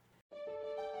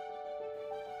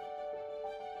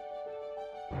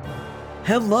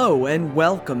Hello and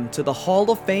welcome to the Hall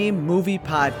of Fame Movie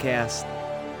Podcast.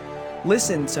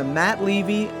 Listen to Matt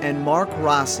Levy and Mark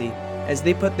Rossi as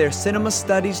they put their cinema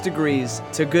studies degrees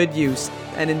to good use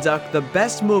and induct the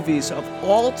best movies of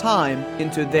all time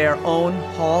into their own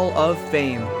Hall of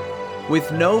Fame.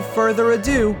 With no further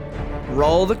ado,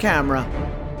 roll the camera.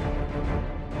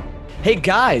 Hey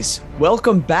guys,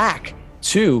 welcome back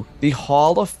to the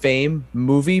Hall of Fame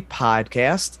Movie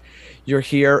Podcast. You're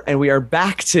here and we are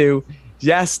back to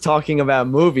talking about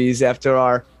movies after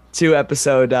our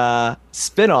 2-episode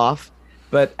spin-off.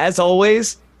 But as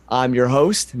always, I'm your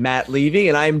host, Matt Levy,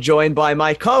 and I'm joined by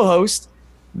my co-host,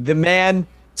 the man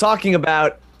talking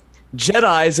about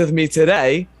Jedis with me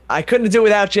today. I couldn't do it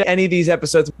without you any of these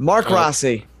episodes. Mark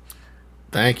Rossi.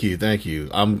 Thank you.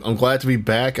 I'm glad to be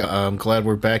back. I'm glad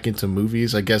we're back into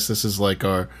movies. I guess this is like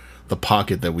the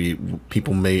pocket that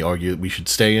people may argue we should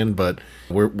stay in, but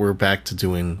we're back to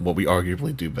doing what we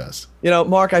arguably do best. You know,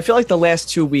 Mark, I feel like the last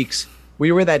 2 weeks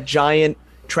we were that giant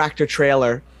tractor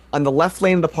trailer on the left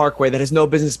lane of the parkway that has no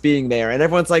business being there, and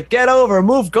everyone's like, "Get over,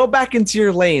 move, go back into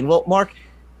your lane." Well, Mark,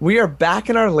 we are back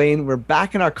in our lane. We're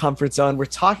back in our comfort zone. We're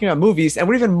talking about movies, and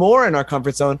we're even more in our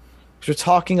comfort zone because we're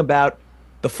talking about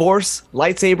the Force,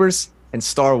 lightsabers, and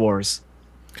Star Wars.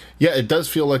 Yeah, it does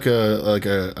feel like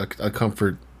a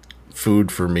comfort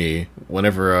food for me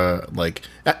whenever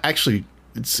actually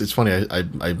it's funny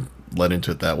I led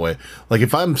into it that way. Like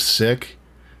if I'm sick,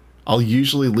 I'll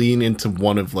usually lean into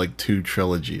one of like two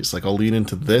trilogies. Like I'll lean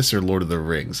into this or Lord of the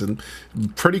Rings, and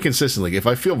pretty consistently if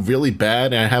I feel really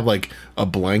bad and I have like a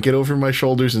blanket over my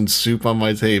shoulders and soup on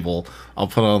my table, I'll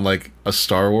put on like a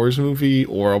Star Wars movie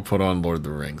or I'll put on Lord of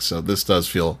the Rings. So this does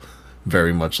feel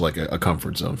very much like a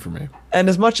comfort zone for me. And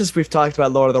as much as we've talked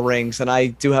about Lord of the Rings, and I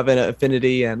do have an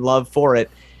affinity and love for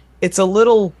it, it's a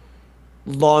little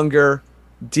longer,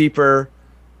 deeper.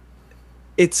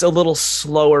 It's a little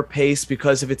slower pace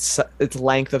because of its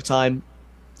length of time.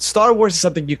 Star Wars is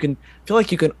something you can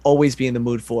always be in the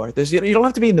mood for. You don't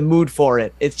have to be in the mood for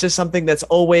it. It's just something that's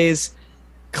always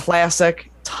classic,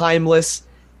 timeless,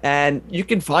 and you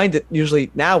can find it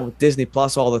usually now with Disney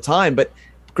Plus all the time, but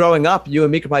growing up, you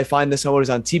and me could probably find this always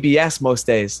on TBS most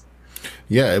days.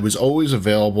 Yeah, it was always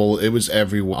available. It was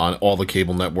everywhere on all the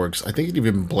cable networks. I think it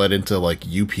even bled into like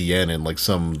UPN and like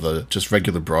some of the just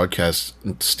regular broadcast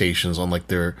stations on like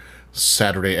their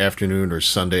Saturday afternoon or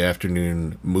Sunday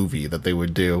afternoon movie that they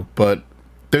would do. But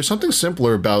there's something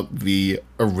simpler about the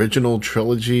original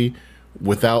trilogy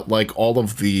without like all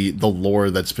of the lore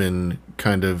that's been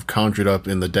kind of conjured up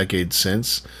in the decades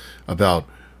since about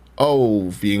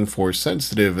being Force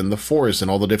sensitive and the Force and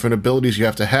all the different abilities you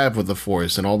have to have with the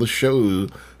Force and all the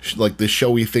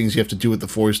showy things you have to do with the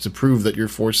Force to prove that you're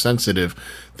Force sensitive.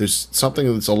 There's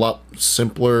something that's a lot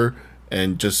simpler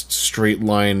and just straight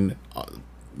line,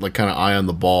 like kind of eye on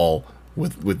the ball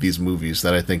with these movies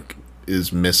that I think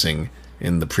is missing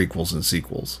in the prequels and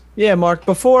sequels. Yeah, Mark,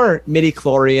 before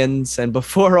midi-chlorians and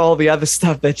before all the other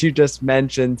stuff that you just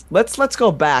mentioned, let's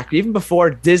go back. Even before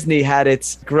Disney had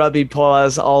its grubby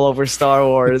paws all over Star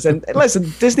Wars. And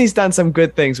listen, Disney's done some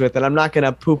good things with it. I'm not going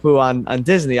to poo-poo on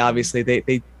Disney, obviously.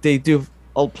 They do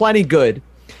plenty good.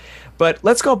 But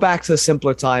let's go back to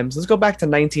simpler times. Let's go back to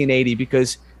 1980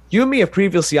 because you and me have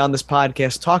previously on this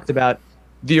podcast talked about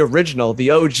the original, the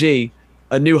OG,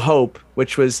 A New Hope,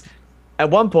 which was at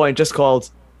one point just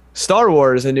called Star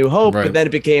Wars A New Hope, right. But then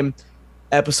it became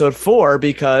Episode 4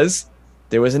 because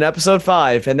there was an Episode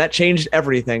 5, and that changed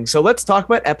everything. So let's talk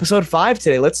about Episode 5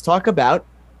 today. Let's talk about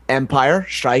Empire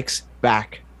Strikes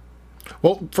Back.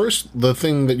 Well, first, the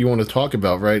thing that you want to talk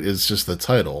about, right, is just the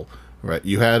title, right?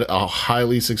 You had a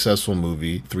highly successful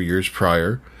movie 3 years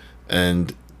prior,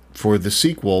 and for the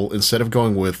sequel, instead of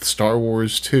going with Star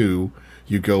Wars 2,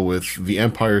 you go with The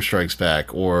Empire Strikes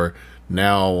Back, or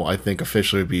now I think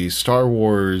officially would be Star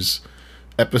Wars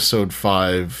Episode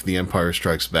 5, The Empire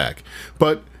Strikes Back.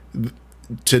 But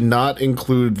to not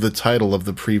include the title of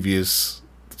the previous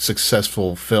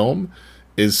successful film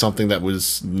is something that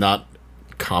was not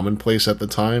commonplace at the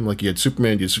time. Like you had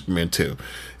Superman 2.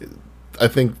 I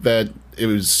think that it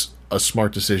was a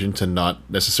smart decision to not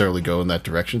necessarily go in that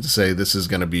direction, to say this is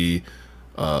going to be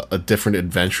a different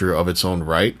adventure of its own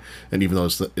right, and even though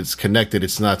it's connected,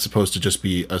 it's not supposed to just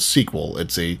be a sequel.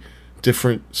 It's a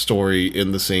different story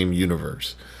in the same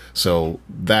universe. So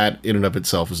that in and of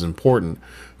itself is important.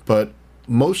 But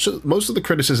most of the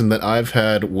criticism that I've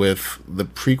had with the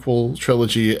prequel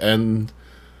trilogy and,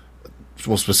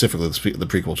 well, specifically the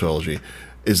prequel trilogy,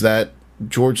 is that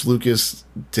George Lucas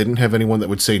didn't have anyone that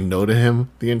would say no to him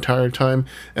the entire time.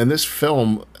 And this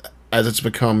film, as it's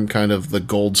become kind of the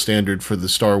gold standard for the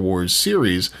Star Wars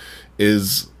series,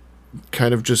 is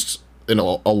kind of just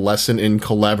a lesson in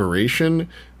collaboration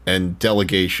and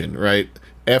delegation, right?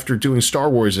 After doing Star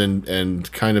Wars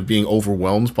and kind of being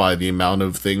overwhelmed by the amount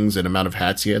of things and amount of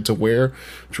hats he had to wear,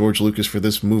 George Lucas, for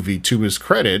this movie, to his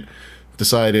credit,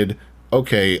 decided,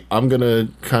 okay, I'm going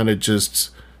to kind of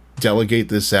just delegate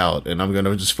this out, and I'm going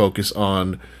to just focus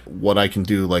on what I can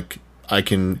do. Like, I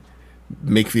can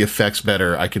make the effects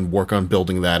better. I can work on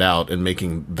building that out and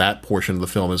making that portion of the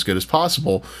film as good as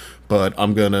possible. But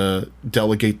I'm going to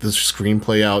delegate the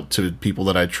screenplay out to people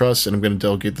that I trust, and I'm going to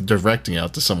delegate the directing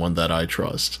out to someone that I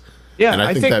trust. Yeah, and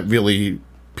I think that really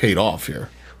paid off here.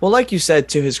 Well, like you said,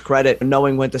 to his credit,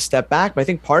 knowing when to step back, but I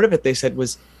think part of it, they said,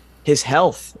 was his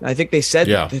health. I think they said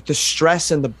that the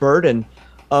stress and the burden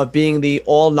of being the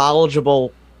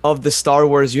all-knowledgeable of the Star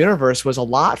Wars universe was a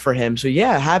lot for him. So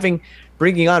yeah,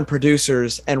 bringing on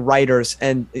producers and writers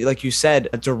and, like you said,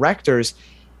 directors,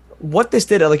 what this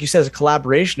did, like you said, as a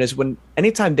collaboration, is when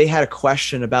anytime they had a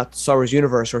question about the Star Wars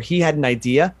universe or he had an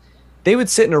idea, they would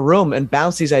sit in a room and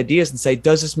bounce these ideas and say,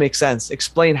 does this make sense?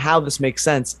 Explain how this makes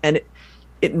sense. And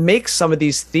it makes some of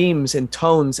these themes and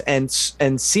tones and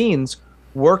scenes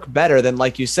work better than,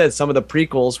 like you said, some of the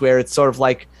prequels where it's sort of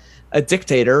like a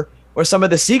dictator, or some of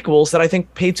the sequels that I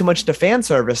think paid too much to fan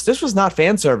service. This was not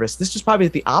fan service. This was probably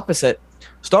the opposite.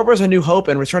 Star Wars: A New Hope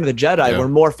and Return of the Jedi were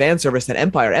more fan service than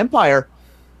Empire. Empire,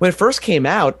 when it first came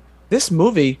out, this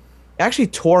movie actually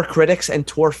tore critics and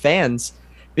tore fans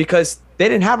because they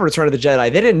didn't have a Return of the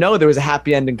Jedi. They didn't know there was a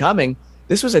happy ending coming.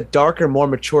 This was a darker, more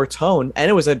mature tone, and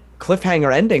it was a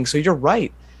cliffhanger ending. So you're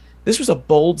right. This was a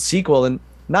bold sequel, and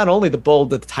not only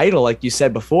the title, like you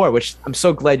said before, which I'm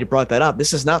so glad you brought that up.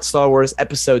 This is not Star Wars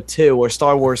Episode 2 or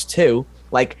Star Wars 2,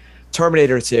 like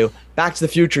Terminator 2, Back to the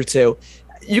Future 2.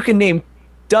 You can name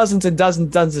dozens and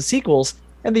dozens of sequels,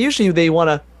 and they want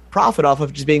to profit off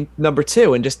of just being number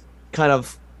 2 and just kind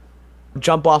of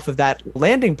jump off of that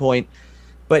landing point.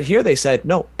 But here they said,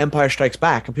 no, Empire Strikes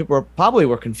Back. And people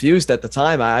were confused at the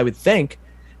time, I would think.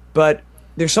 But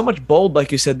there's so much bold,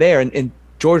 like you said there, in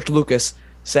George Lucas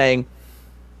saying,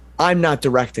 I'm not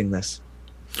directing this.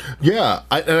 Yeah,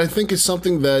 and I think it's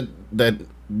something that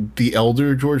the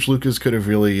elder George Lucas could have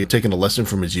really taken a lesson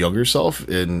from his younger self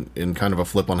in kind of a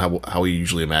flip on how he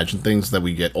usually imagined things, that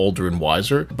we get older and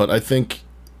wiser. But I think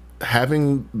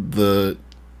having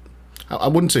I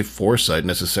wouldn't say foresight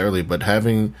necessarily, but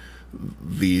having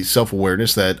the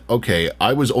self-awareness that, okay,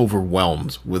 I was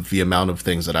overwhelmed with the amount of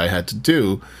things that I had to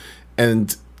do,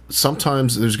 and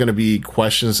sometimes there's going to be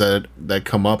questions that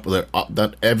come up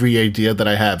that every idea that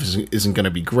I have isn't going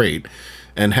to be great.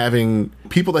 And having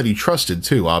people that he trusted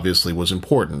too, obviously, was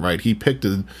important, right? He picked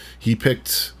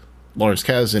Lawrence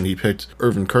Kasdan, he picked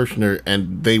Irvin Kershner,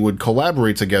 and they would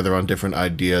collaborate together on different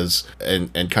ideas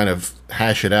and kind of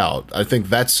hash it out. I think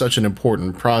that's such an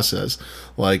important process.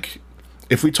 Like,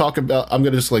 if we talk about, I'm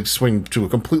going to just like swing to a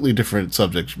completely different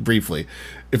subject briefly.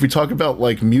 If we talk about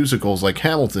like musicals like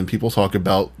Hamilton, people talk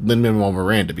about Lin-Manuel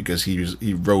Miranda because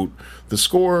he wrote the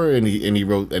score and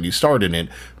he starred in it.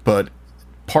 But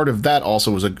part of that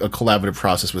also was a collaborative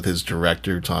process with his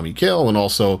director Tommy Kail, and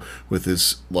also with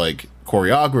his like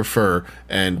choreographer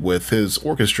and with his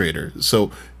orchestrator.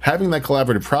 So having that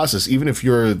collaborative process, even if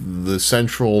you're the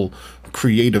central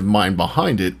creative mind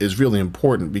behind it, is really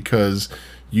important, because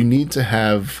you need to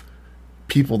have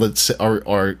people that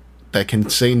are that can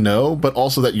say no, but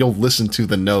also that you'll listen to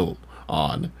the no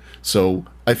on. So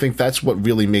I think that's what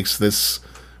really makes this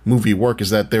movie work, is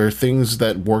that there are things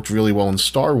that worked really well in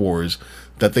Star Wars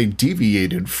that they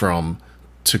deviated from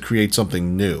to create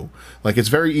something new. Like, it's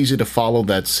very easy to follow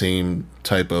that same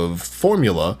type of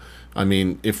formula. I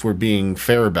mean, if we're being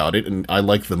fair about it, and I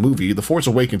like the movie, The Force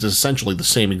Awakens is essentially the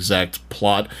same exact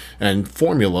plot and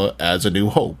formula as A New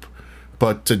Hope.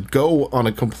 But to go on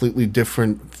a completely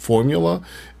different formula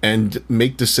and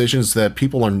make decisions that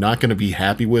people are not going to be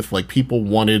happy with, like people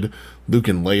wanted Luke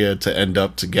and Leia to end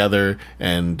up together,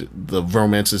 and the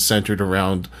romance is centered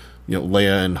around,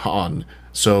 Leia and Han.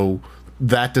 So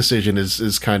that decision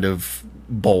is kind of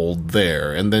bold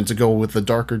there. And then to go with the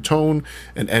darker tone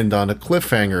and end on a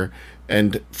cliffhanger,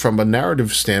 and from a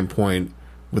narrative standpoint,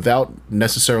 without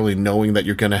necessarily knowing that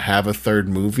you're going to have a third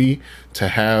movie, to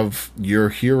have your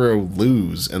hero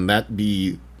lose and that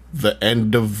be the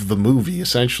end of the movie,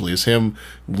 essentially, is him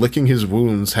licking his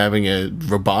wounds, having a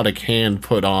robotic hand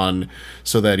put on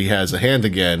so that he has a hand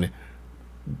again.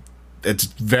 It's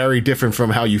very different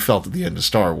from how you felt at the end of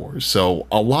Star Wars. So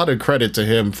a lot of credit to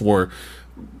him for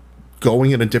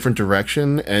going in a different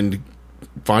direction and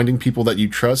finding people that you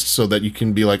trust so that you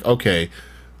can be like, okay,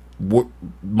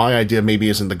 my idea maybe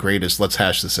isn't the greatest. Let's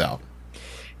hash this out.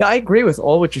 Yeah, I agree with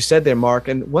all what you said there, Mark.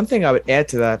 And one thing I would add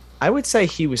to that, I would say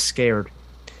he was scared.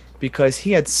 because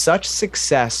he had such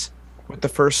success with the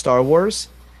first Star Wars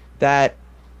that,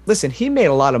 listen, he made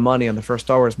a lot of money on the first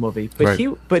Star Wars movie,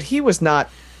 but he was not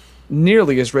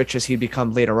nearly as rich as he'd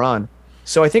become later on.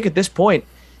 So I think at this point,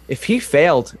 if he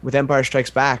failed with Empire Strikes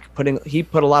Back, he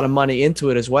put a lot of money into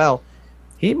it as well,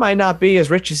 he might not be as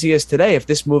rich as he is today if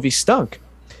this movie stunk.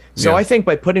 So I think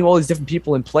by putting all these different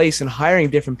people in place and hiring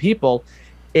different people,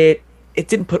 it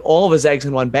didn't put all of his eggs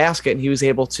in one basket, and he was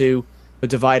able to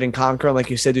divide and conquer, and like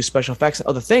you said, do special effects and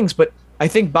other things. But I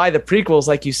think by the prequels,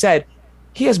 like you said,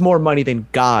 he has more money than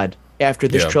God after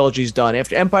this trilogy's done.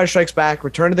 After Empire Strikes Back,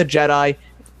 Return of the Jedi,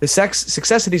 the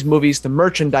success of these movies, the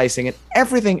merchandising, and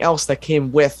everything else that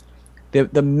came with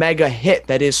the mega hit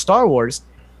that is Star Wars,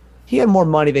 he had more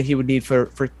money than he would need for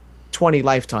 20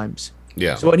 lifetimes.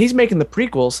 Yeah. So when he's making the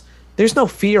prequels, there's no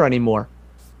fear anymore.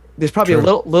 There's probably a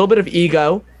little bit of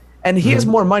ego, and he has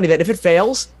more money that if it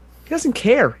fails, he doesn't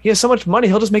care. He has so much money,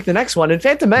 he'll just make the next one. And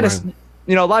Phantom Menace,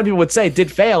 a lot of people would say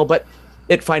did fail, but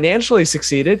it financially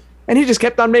succeeded, and he just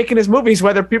kept on making his movies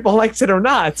whether people liked it or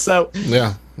not. So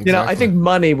yeah, exactly. I think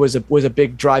money was a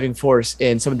big driving force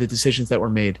in some of the decisions that were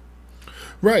made.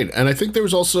 Right, and I think there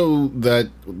was also that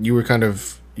you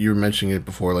were mentioning it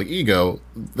before, like ego,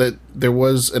 that there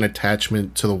was an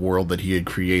attachment to the world that he had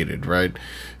created, right?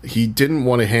 He didn't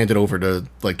want to hand it over to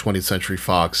like 20th Century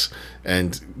Fox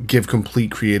and give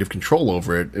complete creative control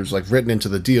over it. It was like written into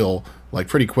the deal like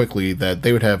pretty quickly that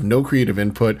they would have no creative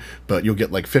input, but you'll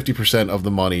get like 50% of the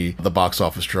money, the box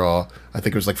office draw. I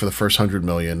think it was like for the first 100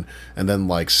 million, and then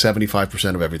like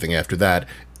 75% of everything after that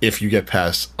if you get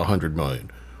past 100 million.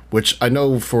 Which I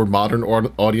know for modern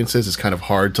audiences is kind of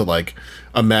hard to like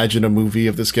imagine a movie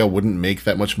of this scale wouldn't make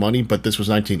that much money, but this was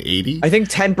 1980. I think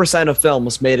 10% of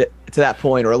films made it to that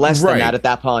point, or less than that at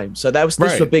that time. So this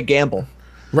was a big gamble.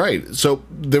 Right. So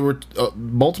there were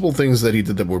multiple things that he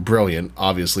did that were brilliant.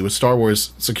 Obviously, with Star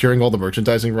Wars, securing all the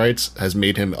merchandising rights has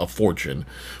made him a fortune.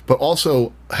 But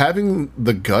also having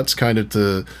the guts kind of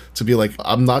to be like,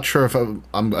 I'm not sure if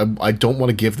I don't want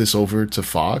to give this over to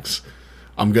Fox.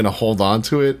 I'm going to hold on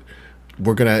to it.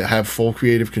 We're going to have full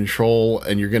creative control,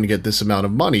 and you're going to get this amount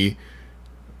of money.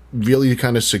 Really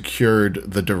kind of secured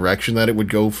the direction that it would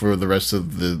go for the rest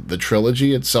of the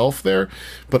trilogy itself there,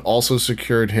 but also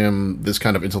secured him this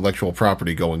kind of intellectual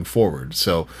property going forward.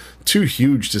 So 2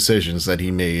 huge decisions that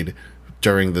he made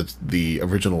during the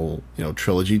original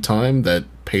trilogy time that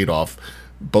paid off,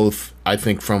 both I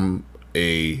think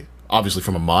obviously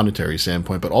from a monetary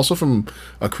standpoint, but also from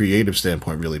a creative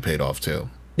standpoint, really paid off too.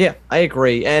 Yeah, I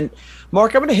agree. And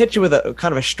Mark, I'm going to hit you with a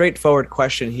kind of a straightforward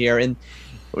question here. And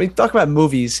when we talk about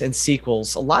movies and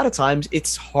sequels, a lot of times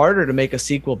it's harder to make a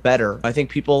sequel better. I think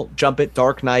people jump at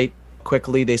Dark Knight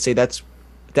quickly. They say that's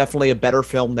definitely a better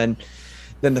film than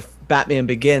the Batman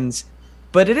Begins.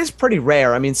 But it is pretty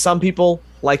rare. I mean, some people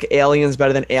like Aliens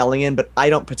better than Alien, but I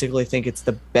don't particularly think it's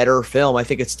the better film. I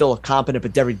think it's still a competent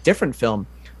but very different film.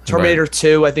 Terminator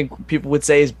 2, I think people would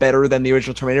say, is better than the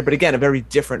original Terminator, but again, a very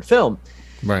different film.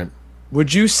 Right.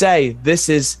 Would you say this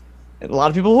is, and a lot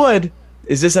of people would,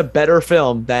 is this a better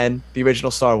film than the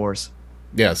original Star Wars?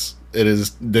 Yes, it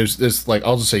is. There's like,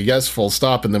 I'll just say yes, full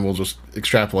stop, and then we'll just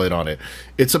extrapolate on it.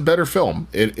 It's a better film.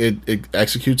 It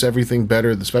executes everything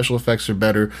better. The special effects are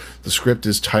better. The script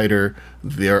is tighter.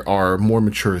 There are more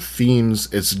mature themes.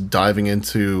 It's diving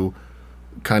into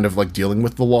kind of like dealing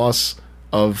with the loss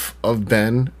of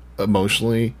Ben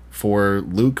emotionally for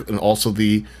Luke, and also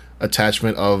the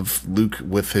attachment of Luke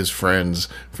with his friends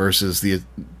versus the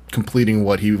completing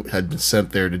what he had been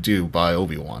sent there to do by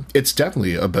Obi-Wan. It's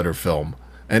definitely a better film,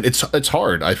 and it's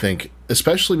hard, I think,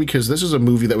 especially because this is a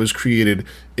movie that was created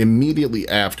immediately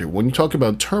after. When you talk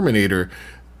about Terminator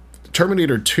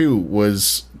 2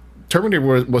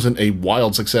 wasn't a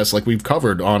wild success like we've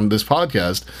covered on this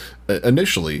podcast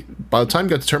initially. By the time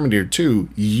you got to Terminator 2,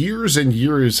 years and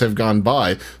years have gone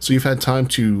by, so you've had time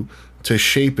to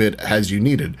shape it as you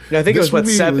needed. Yeah, I think it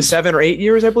was, 7 or 8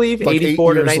 years, I believe? Like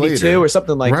 84 to 92 later. Or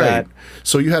something like that.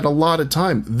 So you had a lot of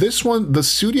time. This one, the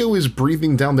studio is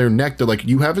breathing down their neck. They're like,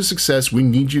 you have a success. We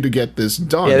need you to get this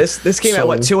done. Yeah, this came out,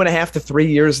 2.5 to 3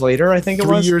 years later, I think it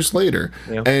was? 3 years later.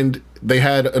 Yeah. And they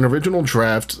had an original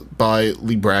draft by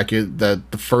Lee Brackett,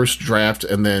 that the first draft,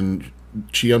 and then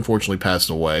she unfortunately passed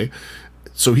away.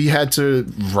 So he had to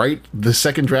write the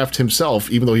second draft himself,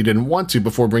 even though he didn't want to,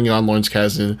 before bringing on Lawrence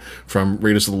Kasdan from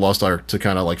Raiders of the Lost Ark to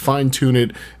kind of like fine-tune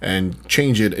it and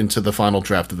change it into the final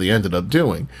draft that they ended up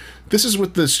doing. This is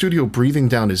with the studio breathing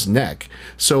down his neck.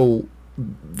 So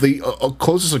the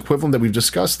closest equivalent that we've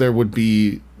discussed there would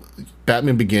be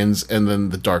Batman Begins and then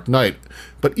The Dark Knight.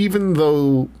 But even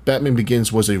though Batman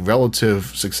Begins was a relative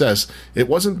success, it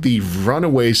wasn't the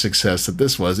runaway success that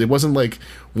this was. It wasn't like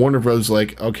Warner Bros.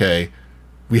 Like, okay,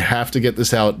 we have to get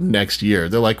this out next year.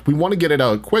 They're like, we want to get it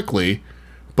out quickly,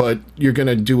 but you're going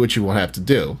to do what you will have to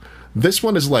do. This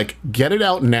one is like, get it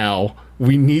out now.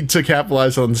 We need to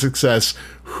capitalize on the success.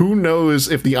 Who knows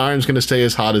if the iron's going to stay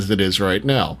as hot as it is right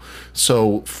now?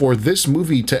 So for this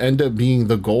movie to end up being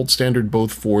the gold standard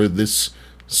both for this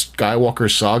Skywalker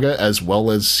saga as well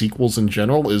as sequels in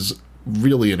general is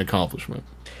really an accomplishment.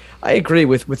 I agree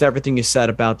with everything you said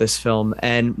about this film.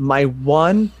 And my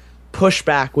one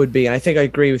pushback would be, and I think I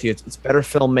agree with you, it's better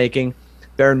filmmaking,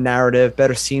 better narrative,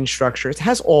 better scene structure. It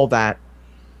has all that.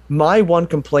 My one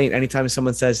complaint anytime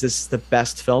someone says this is the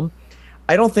best film,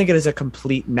 I don't think it is a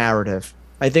complete narrative.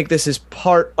 I think this is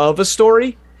part of a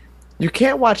story. You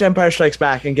can't watch Empire Strikes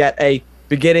Back and get a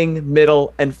beginning,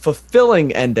 middle, and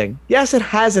fulfilling ending. Yes, it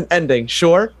has an ending,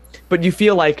 sure, but you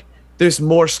feel like there's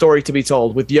more story to be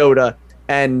told with Yoda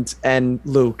and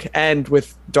Luke, and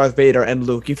with Darth Vader and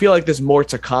Luke. You feel like there's more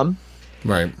to come.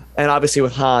 Right. And obviously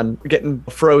with Han getting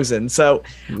frozen. So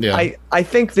yeah. I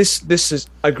think this is,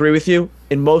 I agree with you,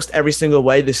 in most every single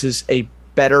way, this is a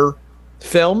better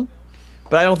film,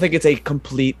 but I don't think it's a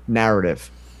complete narrative.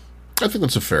 I think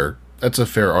that's a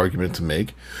fair argument to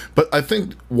make. But I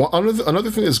think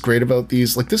another thing that's great about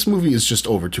these, like, this movie is just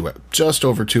over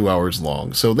 2 hours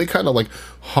long. So they kind of like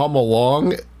hum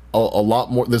along a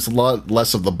lot more. There's a lot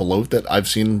less of the bloat that I've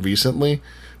seen recently,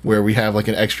 where we have like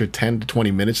an extra 10 to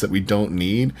 20 minutes that we don't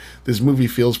need. This movie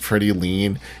feels pretty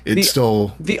lean.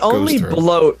 The only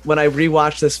bloat when I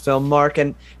rewatch this film, Mark,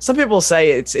 and some people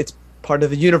say it's part of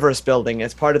the universe building,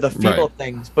 it's part of the feel of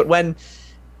things, but when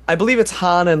I believe it's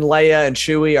Han and Leia and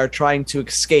Chewie are trying to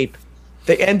escape,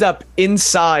 they end up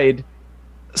inside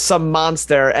some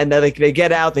monster, and they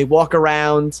get out, they walk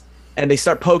around, and they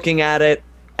start poking at it,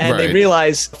 and they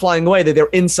realize flying away that they're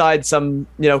inside some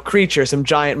creature, some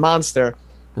giant monster.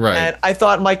 Right. And I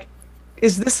thought, I'm like,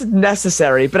 is this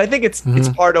necessary? But I think it's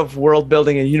part of world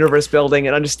building and universe building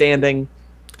and understanding.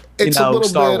 It's a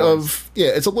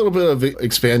little bit of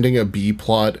expanding a B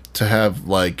plot to have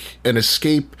like an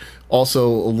escape. Also,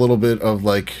 a little bit of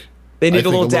like they need a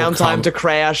little downtime to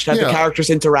crash, have the characters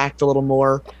interact a little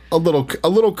more. A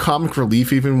little comic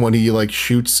relief, even when he like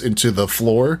shoots into the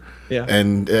floor,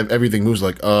 and everything moves.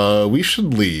 Like, we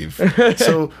should leave.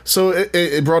 so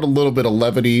it brought a little bit of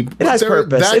levity. It has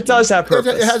purpose. It does have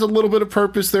purpose. It has a little bit of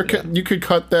purpose there. Yeah. You could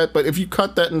cut that, but if you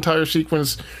cut that entire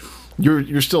sequence,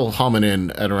 you're still humming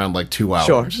in at around like 2 hours.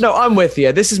 Sure. No, I'm with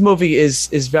you. This movie is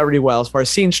very well as far as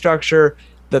scene structure,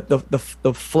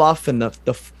 the fluff and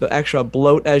the extra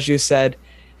bloat, as you said.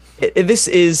 This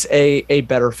is a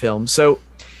better film. So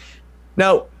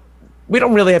now we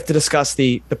don't really have to discuss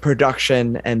the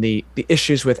production and the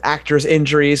issues with actors'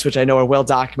 injuries, which I know are well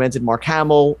documented. Mark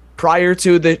Hamill prior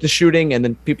to the shooting, and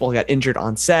then people got injured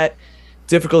on set.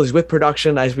 Difficulties with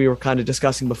production, as we were kind of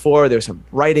discussing before. There's some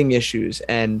writing issues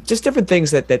and just different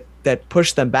things that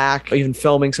pushed them back, even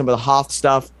filming some of the Hoth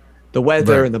stuff, the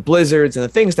weather and the blizzards and the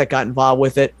things that got involved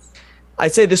with it.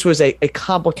 I'd say this was a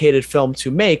complicated film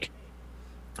to make,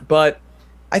 but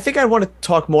I think I want to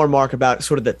talk more, Mark, about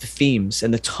sort of the themes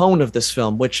and the tone of this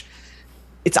film, which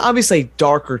it's obviously a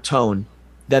darker tone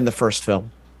than the first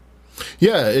film.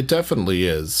 Yeah, it definitely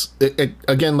is.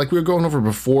 Again, like we were going over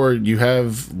before, you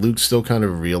have Luke still kind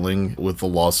of reeling with the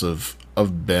loss of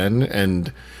Ben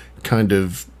and kind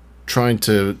of trying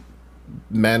to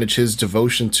manage his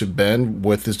devotion to Ben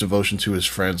with his devotion to his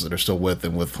friends that are still with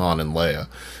him, with Han and Leia.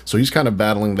 So he's kind of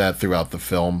battling that throughout the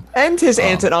film. And his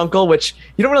aunt and uncle, which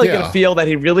you don't really get a feel that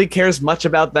he really cares much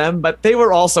about them, but they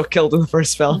were also killed in the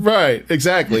first film. Right,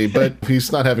 exactly. But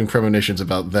he's not having premonitions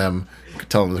about them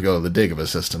telling him to go to the Dagobah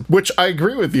system, which I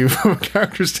agree with you from a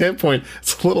character standpoint.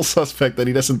 It's a little suspect that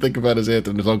he doesn't think about his aunt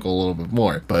and his uncle a little bit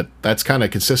more, but that's kind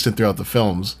of consistent throughout the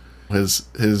films.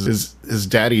 His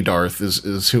daddy Darth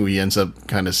is who he ends up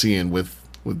kind of seeing with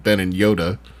Ben and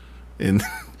Yoda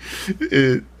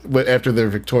after they're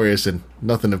victorious, and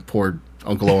nothing of poor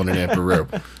Uncle Owen and Aunt Beru.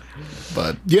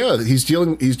 But yeah, he's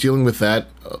dealing with that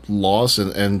loss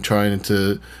and trying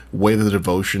to weigh the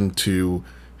devotion to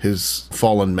his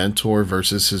fallen mentor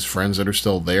versus his friends that are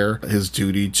still there, his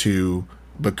duty to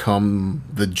become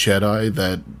the Jedi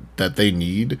that they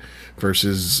need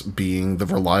versus being the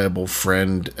reliable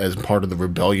friend as part of the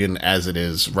rebellion as it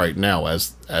is right now,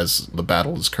 as the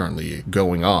battle is currently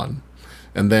going on.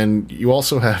 And then you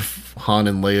also have Han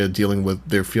and Leia dealing with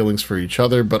their feelings for each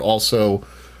other, but also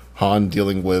Han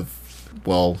dealing with,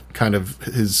 well, kind of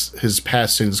his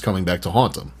past sins coming back to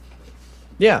haunt him.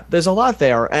 Yeah, there's a lot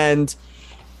there. And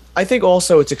I think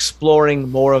also it's exploring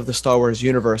more of the Star Wars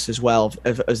universe as well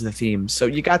as the themes. So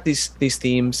you got these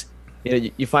themes. You know,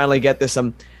 you finally get this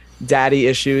daddy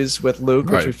issues with Luke,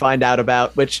 which Right. we find out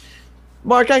about. Which,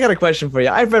 Mark, I got a question for you.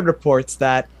 I've read reports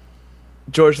that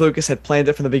George Lucas had planned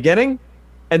it from the beginning,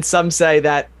 and some say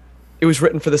that it was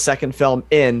written for the second film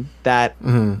that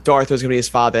Darth was going to be his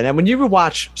father. And when you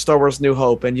rewatch Star Wars New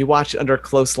Hope and you watch it under a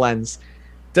close lens,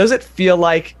 does it feel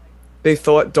like they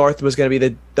thought Darth was going to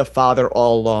be the father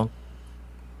all along?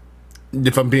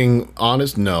 If I'm being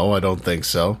honest, no, I don't think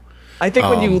so. I think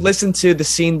when you listen to the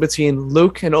scene between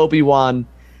Luke and Obi-Wan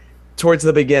towards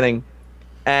the beginning,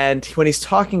 and when he's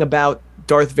talking about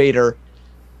Darth Vader,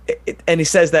 and he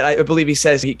says that, I believe he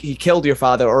says he killed your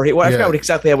father, or I forgot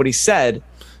exactly what he said.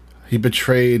 He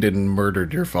betrayed and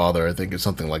murdered your father, I think, or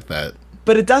something like that.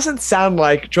 But it doesn't sound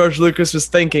like George Lucas was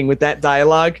thinking with that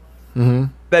dialogue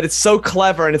that it's so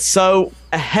clever and it's so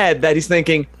ahead that he's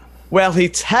thinking, well, he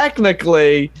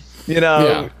technically,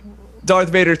 Darth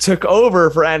Vader took over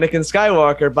for Anakin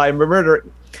Skywalker by murder.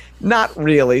 Not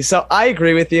really. So I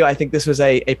agree with you. I think this was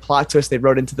a plot twist they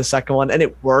wrote into the second one, and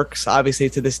it works. Obviously,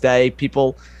 to this day,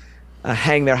 people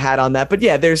hang their hat on that. But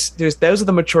yeah, there's those are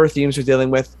the mature themes we're dealing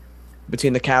with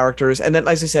between the characters, and then,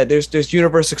 as I said, there's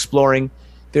universe exploring.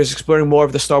 There's exploring more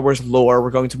of the Star Wars lore. We're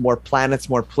going to more planets,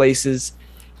 more places,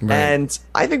 and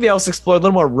I think they also explore a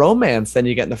little more romance than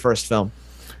you get in the first film.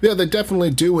 Yeah, they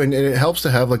definitely do, and it helps to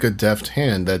have like a deft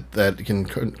hand that can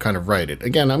kind of write it.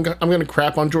 Again, I'm going to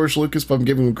crap on George Lucas, but I'm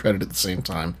giving him credit at the same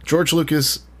time. George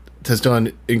Lucas has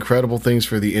done incredible things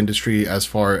for the industry as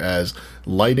far as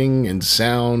lighting and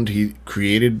sound. He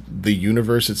created the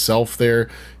universe itself there.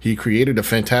 He created a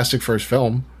fantastic first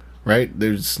film, right?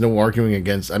 There's no arguing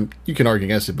against. You can argue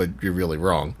against it, but you're really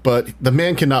wrong. But the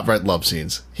man cannot write love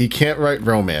scenes. He can't write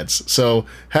romance. So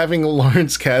having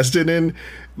Lawrence Kasdan in,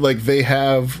 like, they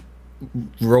have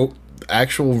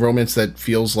actual romance that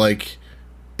feels like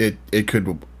it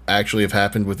could actually have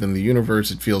happened within the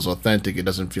universe. It feels authentic. It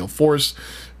doesn't feel forced,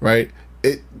 right?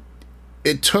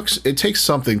 It takes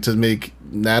something to make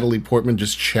Natalie Portman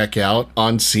just check out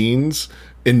on scenes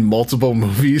in multiple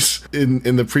movies in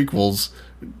the prequels.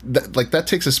 That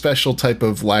takes a special type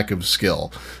of lack of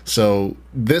skill. So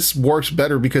this works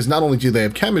better because not only do they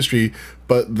have chemistry,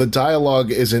 but the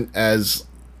dialogue isn't as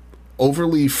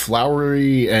overly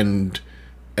flowery and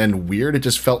weird. It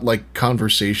just felt like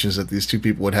conversations that these two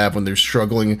people would have when they're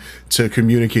struggling to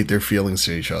communicate their feelings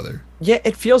to each other. Yeah,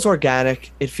 it feels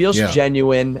organic. It feels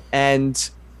genuine. And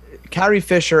Carrie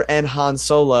Fisher and Han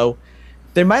Solo,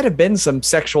 there might have been some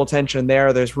sexual tension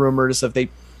there. There's rumors of they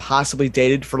possibly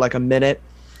dated for like a minute.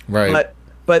 Right.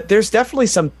 But there's definitely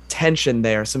some tension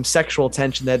there, some sexual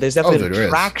tension there. There's definitely an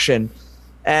attraction.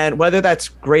 And whether that's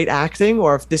great acting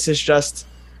or if this is just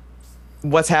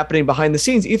what's happening behind the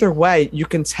scenes, either way, you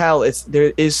can tell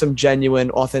there is some genuine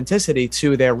authenticity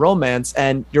to their romance.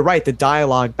 And you're right, the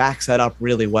dialogue backs that up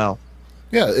really well.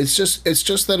 Yeah, it's just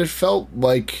that it felt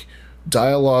like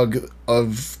dialogue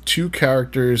of two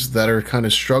characters that are kind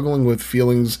of struggling with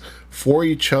feelings for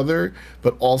each other,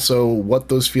 but also what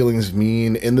those feelings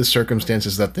mean in the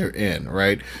circumstances that they're in,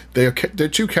 right? They're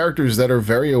two characters that are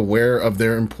very aware of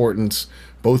their importance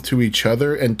both to each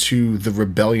other and to the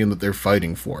rebellion that they're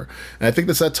fighting for. And I think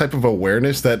that's that type of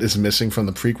awareness that is missing from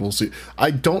the prequels. I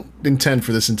don't intend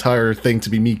for this entire thing to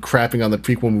be me crapping on the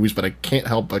prequel movies, but I can't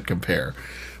help but compare.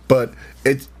 But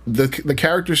the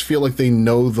characters feel like they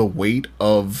know the weight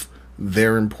of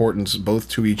their importance both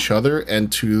to each other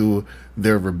and to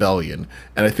their rebellion.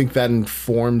 And I think that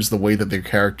informs the way that their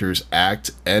characters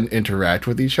act and interact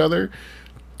with each other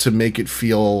to make it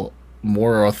feel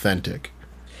more authentic.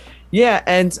 Yeah,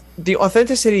 and the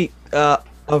authenticity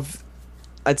of,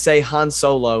 I'd say, Han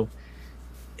Solo,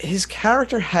 his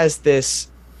character has this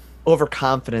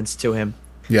overconfidence to him.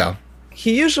 Yeah.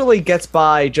 He usually gets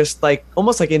by just like,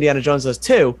 almost like Indiana Jones does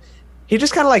too. He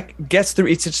just kind of like gets through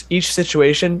each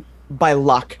situation by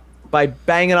luck, by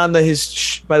banging on by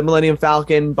the Millennium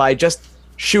Falcon, by just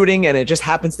shooting and it just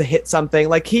happens to hit something.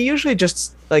 Like, he usually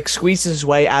just like squeezes his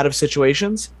way out of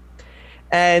situations.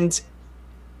 And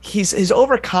his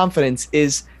overconfidence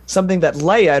is something that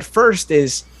Leia at first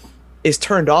is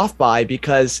turned off by,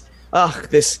 because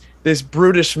this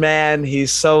brutish man,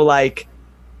 he's so like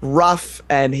rough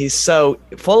and he's so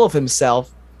full of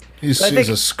himself. He's a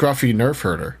scruffy nerf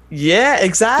herder. Yeah,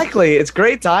 exactly. It's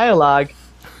great dialogue.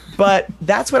 But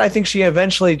that's what I think she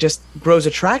eventually just grows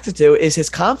attracted to, is his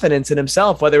confidence in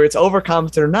himself, whether it's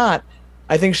overconfident or not.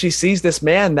 I think she sees this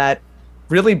man that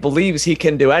really believes he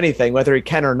can do anything, whether he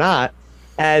can or not.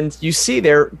 And you see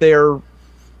their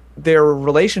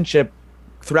relationship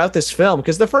throughout this film,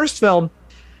 because the first film,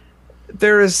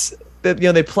 there is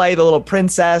they play the little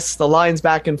princess, the lines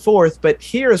back and forth. But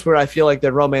here's where I feel like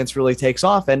the romance really takes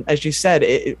off. And as you said,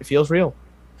 it feels real.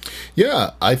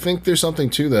 Yeah, I think there's something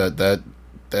to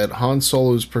that Han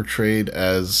Solo is portrayed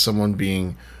as someone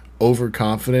being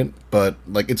overconfident, but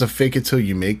like it's a fake it till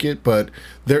you make it. But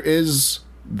there is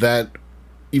that,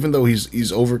 even though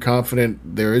he's overconfident,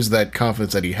 there is that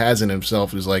confidence that he has in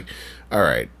himself. Is like, all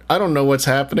right, I don't know what's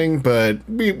happening, but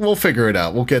we'll figure it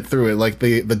out. We'll get through it. Like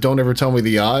the don't ever tell me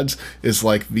the odds is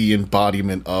like the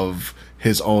embodiment of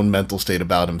his own mental state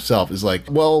about himself. Is like,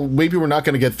 well, maybe we're not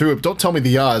going to get through it, but don't tell me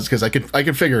the odds because I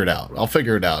can figure it out. I'll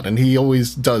figure it out. And he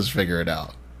always does figure it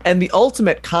out. And the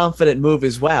ultimate confident move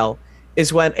as well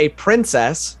is when a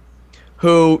princess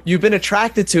who you've been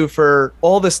attracted to for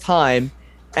all this time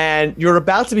and you're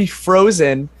about to be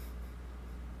frozen,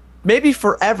 maybe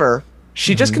forever,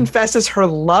 she just confesses her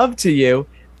love to you,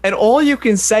 and all you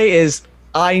can say is,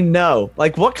 I know.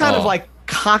 Like, what kind of like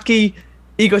cocky,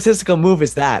 egotistical move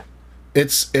is that?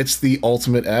 It's the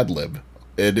ultimate ad lib.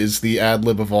 It is the ad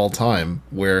lib of all time,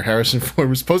 where Harrison Ford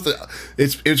was supposed to.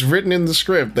 It's written in the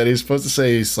script that he's supposed to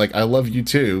say, he's like, I love you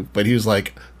too, but he was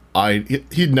like,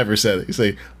 he'd never said it. He'd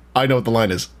say, I know what the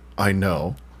line is. I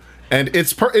know. And it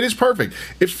is perfect.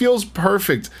 It feels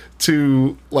perfect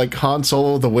to like Han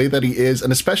Solo the way that he is,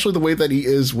 and especially the way that he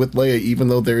is with Leia, even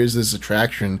though there is this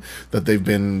attraction that they've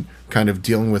been kind of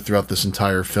dealing with throughout this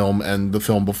entire film and the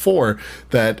film before,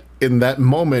 that in that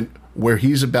moment where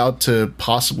he's about to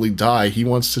possibly die, he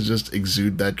wants to just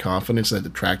exude that confidence that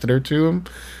attracted her to him,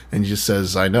 and he just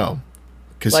says, I know.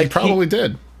 Because like he probably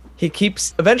did. He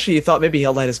keeps, eventually you thought maybe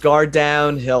he'll let his guard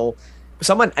down,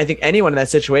 I think anyone in that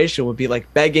situation would be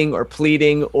like begging or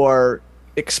pleading or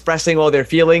expressing all their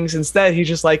feelings. Instead, he's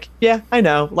just like, yeah, I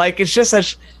know. Like, it's just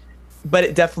such, but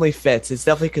it definitely fits. It's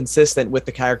definitely consistent with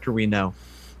the character we know.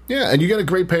 Yeah, and you get a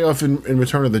great payoff in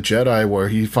Return of the Jedi where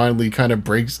he finally kind of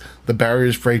breaks, the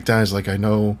barriers break down. He's like, I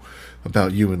know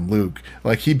about you and Luke.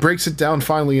 Like, he breaks it down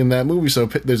finally in that movie, so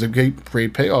there's a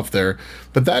great payoff there.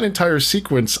 But that entire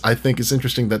sequence, I think, is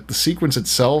interesting, that the sequence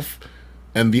itself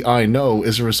and the I know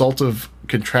is a result of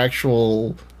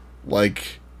contractual,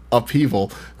 like, upheaval,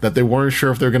 that they weren't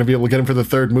sure if they're going to be able to get him for the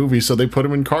third movie, so they put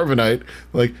him in carbonite.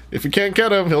 Like, if you can't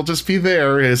get him, he'll just be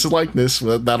there, his likeness,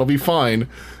 that'll be fine.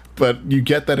 But you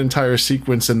get that entire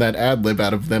sequence and that ad-lib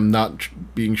out of them not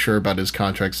being sure about his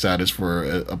contract status for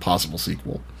a possible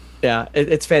sequel. Yeah,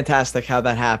 it's fantastic how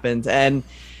that happened. And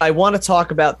I want to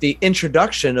talk about the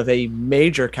introduction of a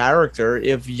major character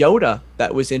of Yoda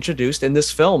that was introduced in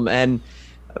this film. And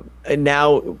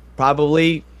now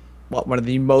probably one of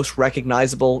the most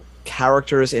recognizable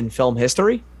characters in film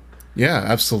history. Yeah,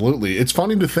 absolutely. It's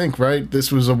funny to think, right?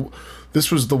 This was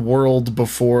the world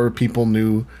before people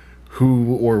knew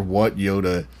who or what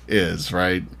Yoda is,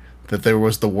 right? That there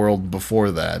was the world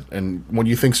before that. And when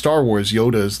you think Star Wars,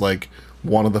 Yoda is like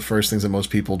one of the first things that most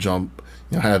people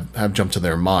have jumped to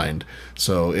their mind.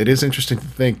 So it is interesting to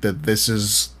think that this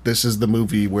is the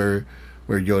movie where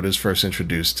Yoda is first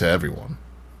introduced to everyone.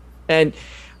 And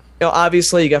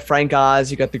obviously you got Frank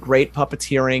Oz, you got the great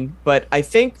puppeteering, but I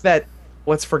think that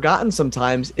what's forgotten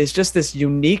sometimes is just this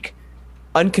unique,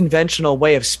 unconventional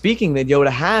way of speaking that Yoda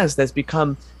has that's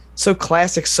become so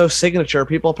classic, so signature.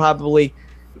 People probably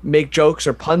make jokes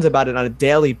or puns about it on a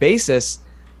daily basis,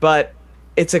 but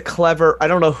it's a clever, I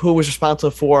don't know who was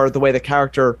responsible for the way the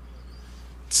character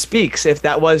speaks, if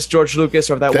that was George Lucas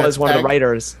or if that was one of the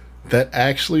writers. That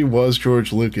actually was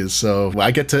George Lucas, so I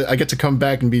get to come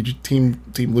back and be Team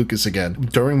Lucas again.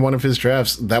 During one of his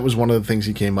drafts, that was one of the things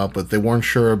he came up with. They weren't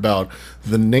sure about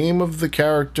the name of the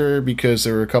character because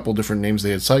there were a couple different names they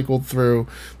had cycled through.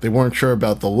 They weren't sure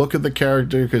about the look of the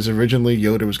character because originally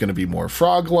Yoda was going to be more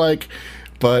frog-like,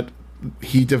 but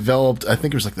he developed, I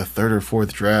think it was like the third or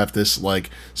fourth draft, this like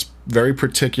very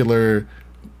particular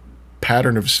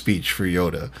pattern of speech for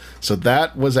Yoda. So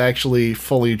that was actually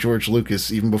fully George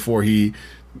Lucas even before he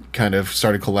kind of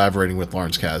started collaborating with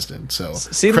Lawrence Kasdan. So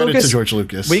credit Lucas, to George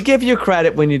Lucas. We give you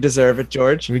credit when you deserve it,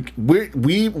 George.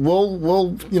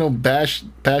 We'll bash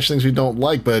things we don't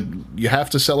like, but you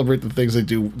have to celebrate the things they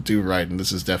do right, and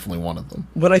this is definitely one of them.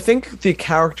 What I think the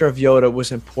character of Yoda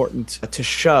was important to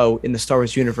show in the Star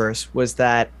Wars universe was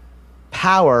that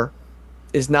power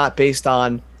is not based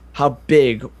on how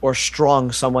big or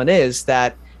strong someone is,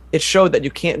 that it showed that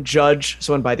you can't judge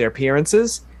someone by their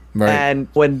appearances. Right. And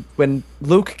when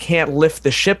Luke can't lift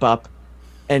the ship up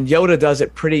and Yoda does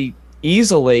it pretty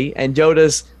easily, and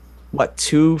Yoda's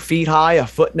 2 feet high,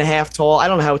 1.5 feet tall, I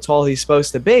don't know how tall he's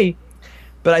supposed to be,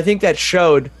 but I think that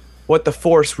showed what the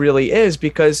Force really is,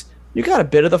 because you got a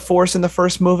bit of the Force in the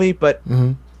first movie, but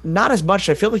not as much.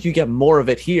 I feel like you get more of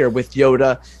it here with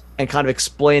Yoda and kind of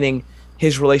explaining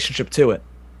his relationship to it.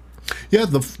 Yeah,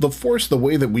 the Force, the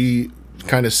way that we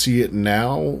kind of see it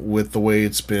now, with the way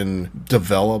it's been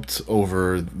developed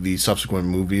over the subsequent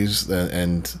movies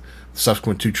and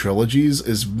subsequent two trilogies,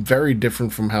 is very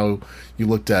different from how you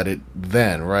looked at it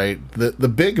then, right? The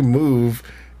big move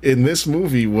in this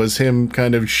movie was him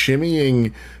kind of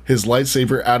shimmying his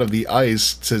lightsaber out of the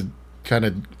ice to kind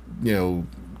of,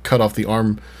 cut off the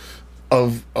arm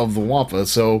of the Wampa.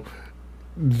 So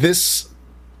this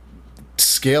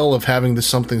scale of having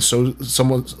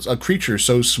a creature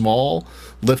so small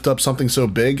lift up something so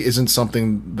big isn't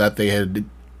something that they had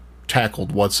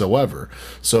tackled whatsoever.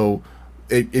 So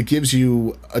it gives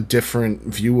you a different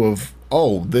view of,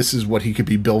 oh, this is what he could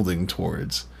be building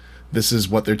towards. This is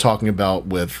what they're talking about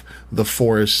with the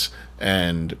Force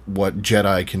and what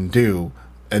Jedi can do.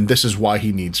 And this is why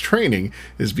he needs training,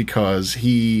 is because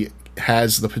he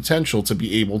has the potential to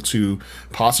be able to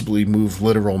possibly move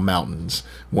literal mountains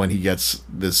when he gets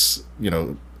this,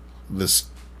 this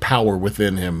power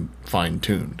within him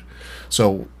fine-tuned.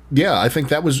 So yeah, I think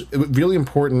that was a really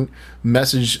important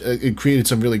message. It created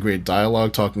some really great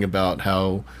dialogue talking about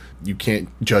how you can't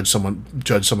judge someone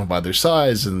by their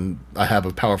size, and I have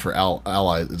a powerful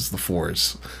ally, it's the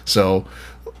Force. So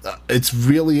it's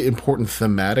really important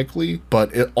thematically,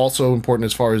 but it also important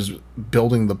as far as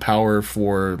building the power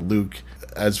for Luke,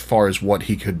 as far as what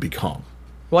he could become.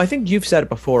 Well, I think you've said it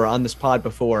before on this pod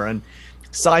before, and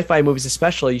sci-fi movies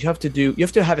especially, you have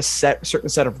to have a certain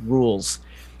set of rules.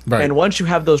 Right. And once you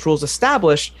have those rules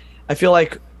established, I feel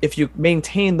like if you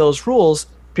maintain those rules,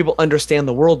 people understand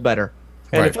the world better.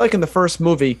 And right. I feel like in the first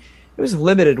movie, it was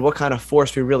limited what kind of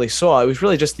Force we really saw. It was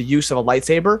really just the use of a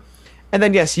lightsaber. And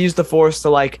then, yes, he used the Force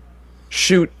to,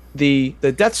 shoot the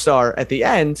Death Star at the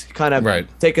end, kind of right.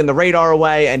 taking the radar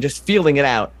away and just feeling it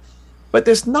out. But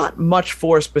there's not much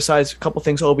Force besides a couple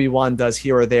things Obi-Wan does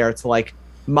here or there to,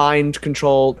 mind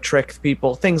control, trick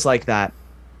people, things like that.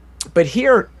 But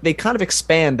here, they kind of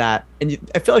expand that. And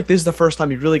I feel like this is the first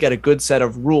time you really get a good set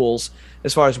of rules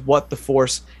as far as what the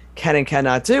Force can and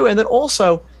cannot do. And then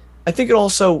also, I think it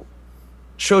also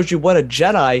shows you what a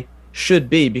Jedi should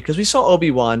be. Because we saw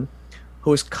Obi-Wan,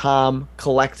 who is calm,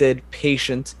 collected,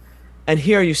 patient. And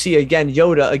here you see, again,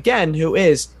 Yoda, who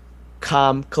is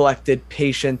calm, collected,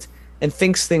 patient, and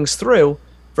thinks things through,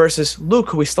 versus Luke,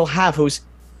 who we still have, who's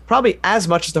probably as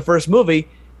much as the first movie,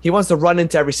 he wants to run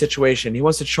into every situation. He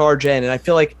wants to charge in. And I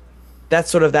feel like that's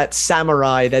sort of that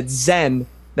samurai, that zen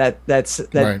that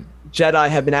right. Jedi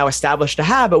have been now established to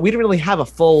have, but we didn't really have a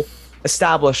full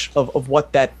establish of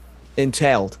what that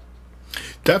entailed.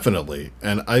 Definitely.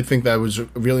 And I think that was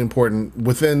really important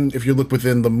if you look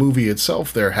within the movie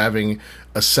itself, they're having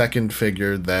a second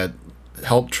figure that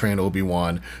helped train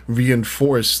Obi-Wan,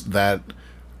 reinforce that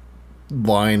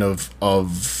line of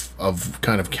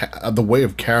kind of the way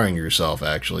of carrying yourself,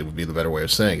 actually would be the better way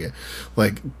of saying it.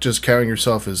 Just carrying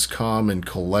yourself as calm and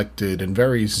collected and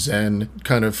very zen,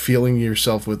 kind of feeling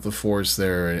yourself with the Force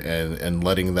there and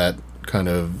letting that kind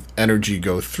of energy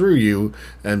go through you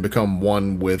and become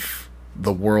one with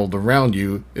the world around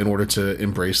you in order to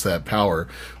embrace that power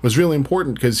was really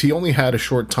important, because he only had a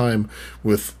short time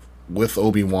with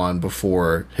Obi-Wan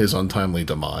before his untimely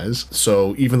demise.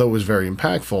 So even though it was very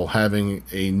impactful, having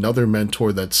another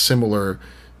mentor that's similar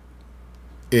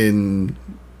in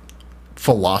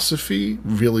philosophy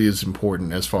really is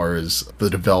important as far as the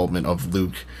development of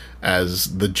Luke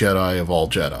as the Jedi of all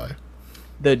Jedi.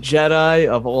 The Jedi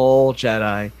of all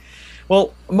Jedi.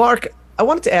 Well, Mark, I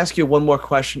wanted to ask you one more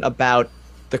question about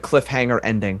the cliffhanger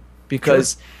ending,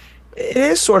 because sure. It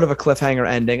is sort of a cliffhanger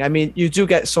ending. I mean, you do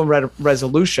get some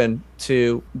resolution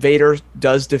to Vader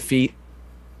does defeat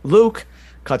Luke,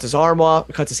 cuts his arm off,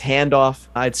 cuts his hand off,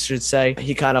 I should say.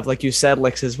 He kind of, like you said,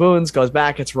 licks his wounds, goes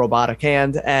back, it's a robotic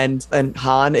hand, and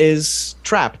Han is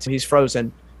trapped. He's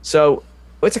frozen. So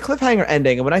it's a cliffhanger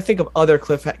ending. And when I think of other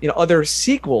other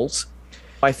sequels,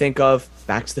 I think of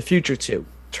Back to the Future 2,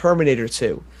 Terminator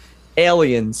 2,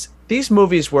 Aliens. These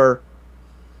movies were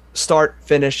start,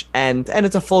 finish, end, and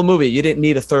it's a full movie. You didn't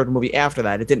need a third movie after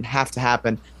that. It didn't have to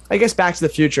happen. I guess Back to the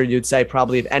Future, you'd say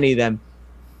probably if any of them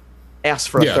asked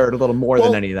for a third a little more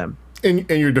than any of them. In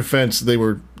your defense, they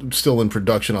were still in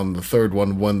production on the third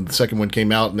one when the second one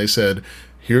came out, and they said,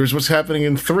 here's what's happening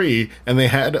in 3, and they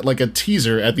had a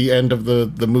teaser at the end of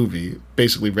the movie,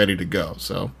 basically ready to go.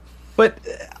 So, but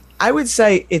I would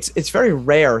say it's very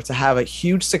rare to have a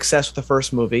huge success with the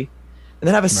first movie, and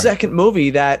then have a second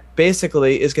movie that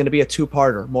basically is going to be a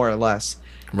two-parter, more or less.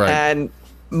 Right. And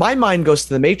my mind goes to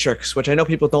The Matrix, which I know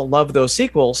people don't love those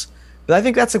sequels, but I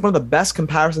think that's one of the best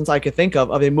comparisons I could think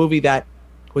of a movie that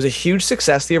was a huge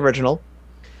success, the original,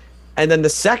 And then the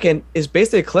second is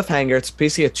basically a cliffhanger. It's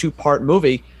basically a two-part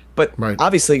movie. But Right.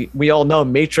 obviously, we all know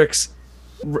Matrix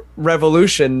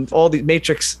Revolution, all the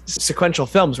Matrix sequential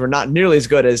films were not nearly as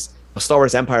good as Star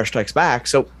Wars Empire Strikes Back.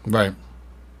 So Right.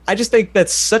 I just think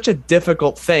that's such a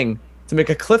difficult thing to make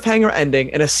a cliffhanger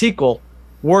ending and a sequel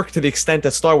work to the extent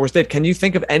that Star Wars did. Can you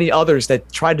think of any others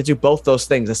that tried to do both those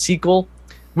things? A sequel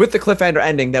with the cliffhanger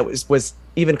ending that was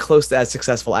even close to as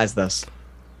successful as this?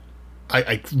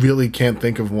 I really can't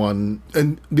think of one.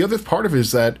 And the other part of it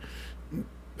is that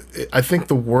I think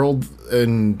the world,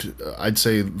 and I'd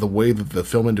say the way that the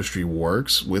film industry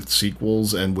works with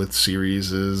sequels and with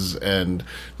series and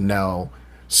now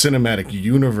cinematic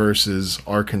universes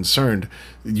are concerned,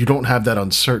 you don't have that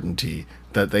uncertainty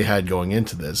that they had going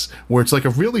into this, where it's like a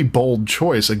really bold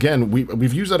choice. Again,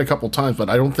 we've used that a couple times, but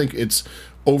I don't think it's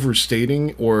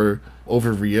overstating or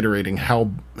over reiterating how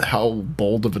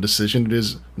bold of a decision it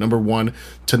is. Number one,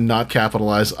 to not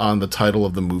capitalize on the title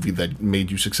of the movie that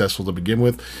made you successful to begin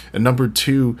with, and number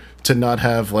two, to not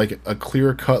have like a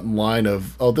clear cut line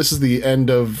of, oh, this is the end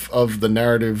of the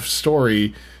narrative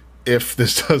story if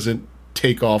this doesn't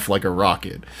take off like a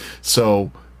rocket.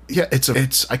 So yeah,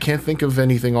 it's I can't think of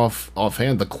anything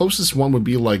offhand. The closest one would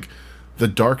be like The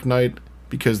Dark Knight,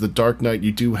 because The Dark Knight,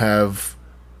 you do have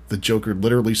the Joker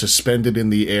literally suspended in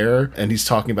the air, and he's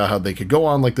talking about how they could go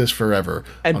on like this forever.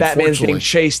 And Batman's getting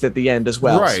chased at the end as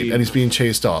well. Right, and he's being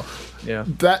chased off. Yeah.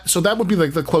 That would be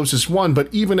like the closest one, but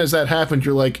even as that happened,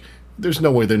 you're like, there's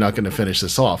no way they're not going to finish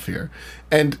this off here.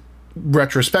 And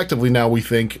retrospectively now we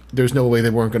think there's no way they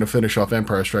weren't going to finish off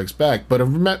Empire Strikes Back. But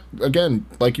again,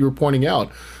 like you were pointing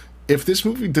out, if this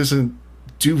movie doesn't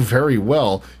do very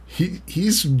well,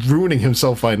 he's ruining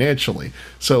himself financially.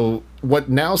 So what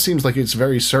now seems like it's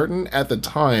very certain at the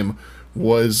time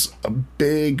was a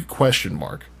big question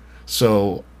mark.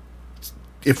 So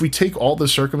if we take all the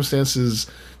circumstances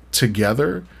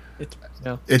together,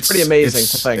 it's pretty amazing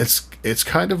to think. It's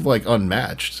kind of like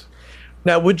unmatched.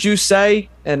 Now, would you say,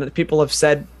 and people have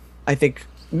said, I think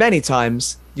many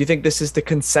times, do you think this is the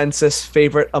consensus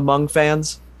favorite among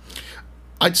fans?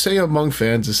 I'd say among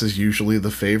fans, this is usually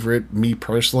the favorite. Me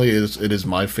personally, it is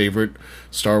my favorite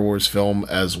Star Wars film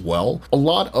as well. A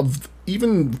lot of,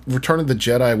 even Return of the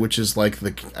Jedi, which is like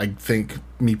I think,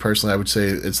 me personally, I would say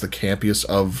it's the campiest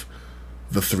of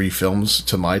the three films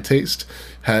to my taste.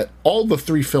 All the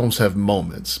three films have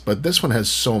moments, but this one has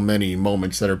so many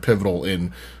moments that are pivotal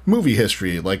in movie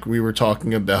history. Like we were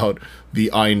talking about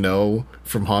the I Know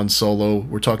from Han Solo.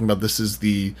 We're talking about this is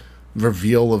the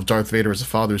reveal of Darth Vader as a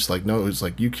father. It's like, no, it's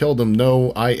like, you killed him.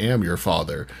 No, I am your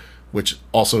father, which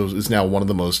also is now one of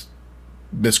the most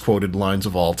misquoted lines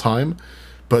of all time.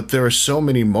 But there are so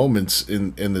many moments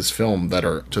in this film that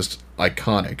are just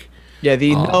iconic. Yeah,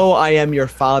 the "No, I am your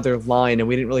father" line, and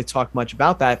we didn't really talk much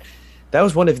about that. That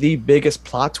was one of the biggest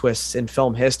plot twists in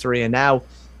film history, and now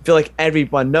I feel like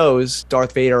everyone knows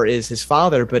Darth Vader is his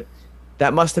father, but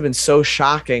that must have been so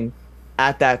shocking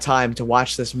at that time to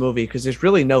watch this movie, because there's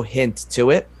really no hint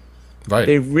to it. Right.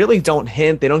 They really don't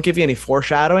hint. They don't give you any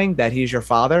foreshadowing that he's your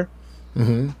father,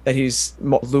 that he's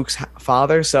Luke's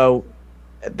father. So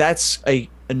that's a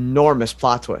enormous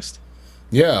plot twist.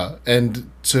 Yeah,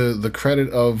 and to the credit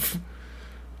of,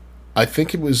 I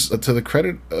think it was to the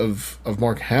credit of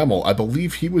Mark Hamill, I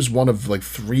believe he was one of like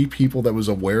three people that was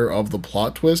aware of the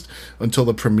plot twist until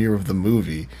the premiere of the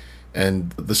movie.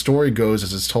 And the story goes,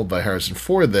 as it's told by Harrison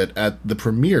Ford, that at the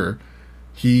premiere,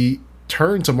 he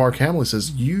turned to Mark Hamill and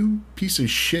says, "You piece of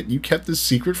shit, you kept this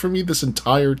secret from me this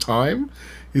entire time?"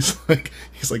 He's like,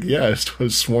 "Yeah, I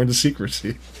was sworn to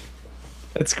secrecy."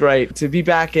 That's great. To be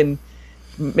back in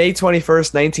May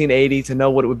 21st, 1980, to know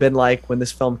what it would have been like when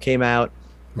this film came out.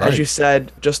 Right. As you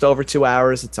said, just over 2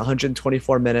 hours. It's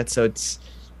 124 minutes, so it's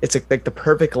like the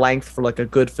perfect length for like a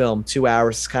good film. 2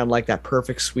 hours is kind of like that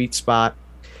perfect sweet spot.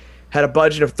 Had a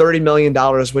budget of $30 million,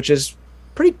 which is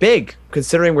pretty big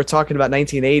considering we're talking about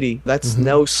 1980. That's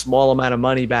no small amount of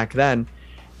money back then.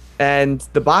 And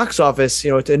the box office,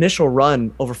 its initial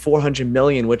run over 400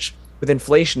 million, which with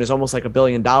inflation is almost like $1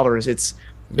 billion. It's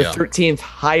the 13th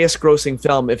highest grossing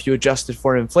film if you adjusted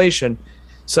for inflation.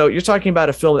 So you're talking about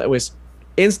a film that was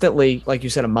instantly, like you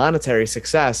said, a monetary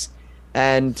success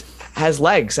and has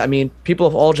legs. I mean, people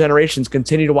of all generations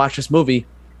continue to watch this movie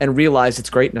and realize its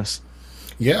greatness.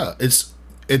 Yeah,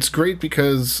 it's great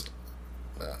because,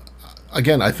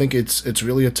 again, I think it's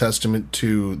really a testament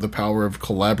to the power of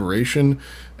collaboration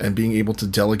and being able to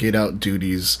delegate out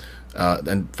duties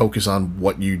and focus on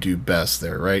what you do best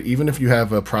there, right? Even if you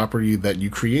have a property that you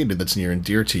created that's near and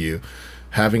dear to you,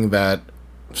 having that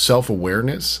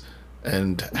self-awareness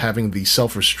and having the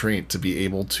self-restraint to be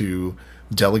able to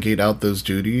delegate out those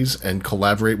duties and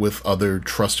collaborate with other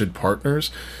trusted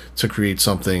partners to create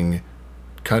something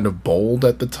kind of bold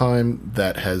at the time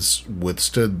that has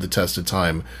withstood the test of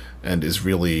time and is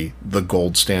really the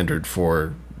gold standard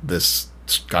for this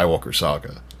Skywalker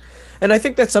saga. And I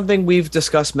think that's something we've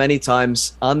discussed many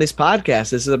times on this podcast.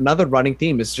 This is another running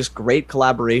theme. It's just great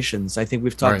collaborations. I think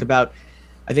we've talked about,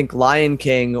 I think, Lion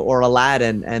King or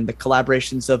Aladdin and the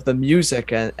collaborations of the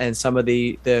music and some of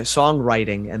the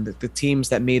songwriting and the teams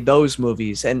that made those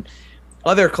movies, and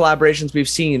other collaborations we've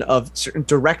seen of certain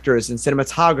directors and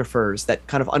cinematographers that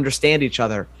kind of understand each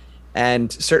other,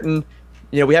 and certain,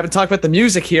 we haven't talked about the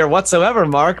music here whatsoever,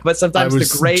 Mark, but sometimes I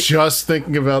was just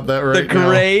thinking about that right now. The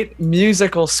great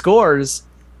musical scores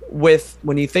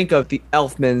when you think of the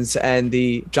Elfmans and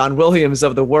the John Williams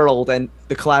of the world and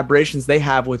the collaborations they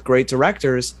have with great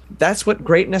directors, that's what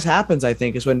greatness happens, I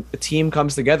think, is when a team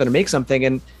comes together to make something.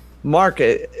 And Mark,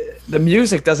 the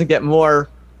music doesn't get more,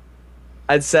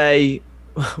 I'd say,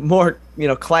 more,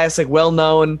 classic,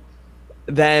 well-known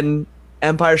than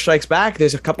Empire Strikes Back.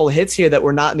 There's a couple of hits here that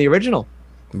were not in the original.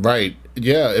 Right.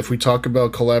 Yeah, if we talk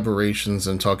about collaborations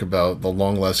and talk about the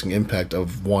long-lasting impact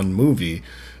of one movie,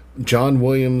 John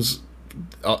Williams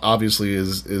obviously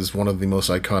is one of the most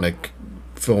iconic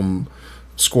film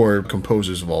score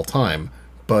composers of all time,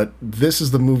 but this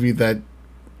is the movie that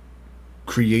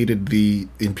created the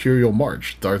Imperial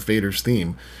March, Darth Vader's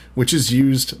theme, which is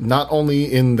used not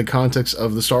only in the context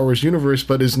of the Star Wars universe,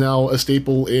 but is now a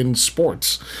staple in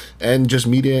sports and just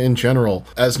media in general.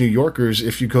 As New Yorkers,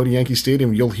 if you go to Yankee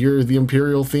Stadium, you'll hear the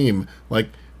Imperial theme. Like,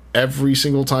 every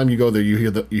single time you go there, you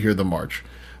hear the march.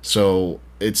 So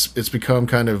it's become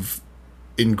kind of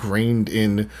ingrained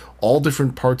in all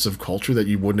different parts of culture that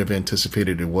you wouldn't have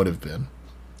anticipated it would have been.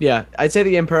 Yeah, I'd say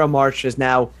the Imperial March is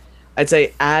now, I'd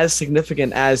say, as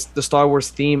significant as the Star Wars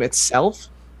theme itself.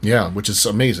 Yeah, which is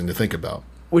amazing to think about.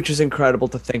 Which is incredible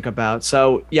to think about.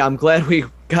 So, yeah, I'm glad we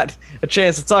got a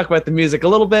chance to talk about the music a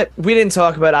little bit. We didn't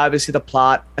talk about, obviously, the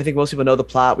plot. I think most people know the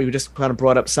plot. We just kind of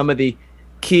brought up some of the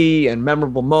key and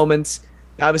memorable moments.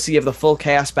 Obviously, you have the full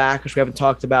cast back, which we haven't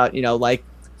talked about, like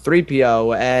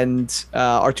 3PO and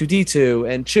R2-D2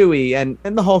 and Chewie, and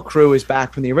the whole crew is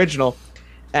back from the original.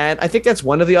 And I think that's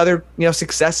one of the other,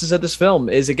 successes of this film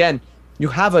is, again, you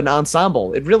have an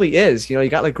ensemble. It really is. You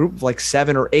got a group of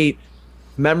 7 or 8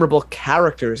 memorable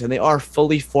characters, and they are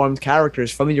fully formed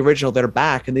characters from the original that are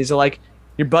back. And these are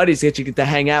your buddies that you get to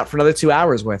hang out for another 2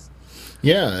 hours with.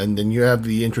 Yeah, and then you have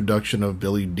the introduction of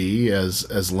Billy Dee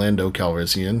as Lando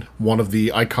Calrissian, one of the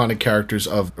iconic characters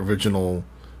of original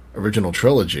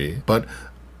trilogy. But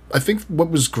I think what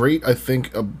was great,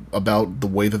 about the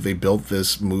way that they built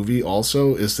this movie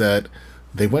also is that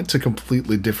they went to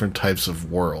completely different types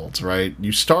of worlds, right?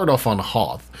 You start off on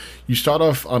Hoth. You start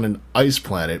off on an ice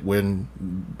planet when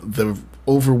the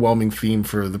overwhelming theme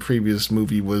for the previous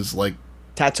movie was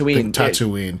Tatooine.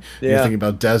 Tatooine. Yeah. You're thinking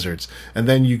about deserts. And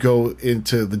then you go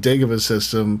into the Dagobah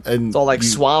system, and it's all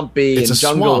swampy and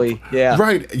jungly. Swamp. Yeah.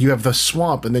 Right. You have the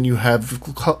swamp, and then you have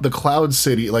the Cloud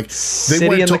City.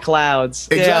 City in the clouds.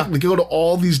 Exactly. Yeah. Go to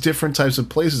all these different types of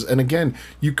places. And again,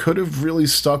 you could have really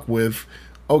stuck with,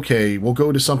 okay, we'll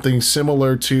go to something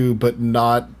similar to, but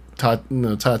not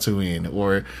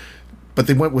Tatooine. But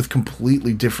they went with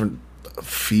completely different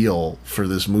feel for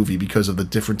this movie because of the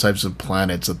different types of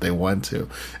planets that they went to.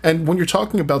 And when you're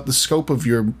talking about the scope of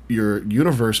your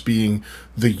universe being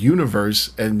the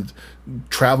universe and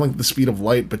traveling at the speed of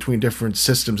light between different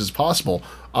systems as possible,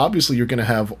 obviously you're going to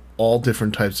have all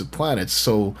different types of planets.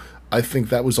 So I think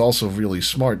that was also really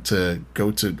smart to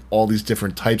go to all these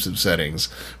different types of settings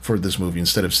for this movie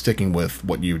instead of sticking with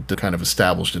what you kind of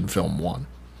established in film 1.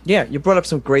 Yeah, you brought up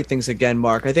some great things again,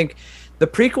 Mark. I think the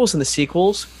prequels and the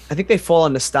sequels, I think they fall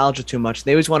on nostalgia too much.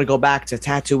 They always want to go back to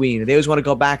Tatooine. They always want to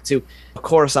go back to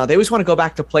Coruscant. They always want to go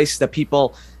back to places that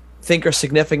people think are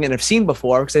significant and have seen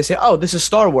before, because they say, oh, this is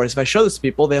Star Wars. If I show this to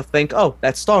people, they'll think, oh,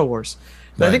 that's Star Wars.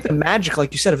 But right. I think the magic,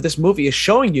 like you said, of this movie is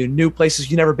showing you new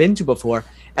places you've never been to before.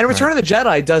 And Return of the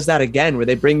Jedi does that again, where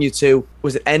they bring you to,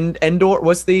 was it Endor?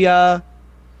 What's the,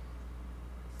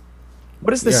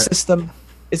 what is the system?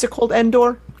 Is it called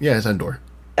Endor? Yeah, it's Endor.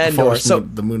 Endor. So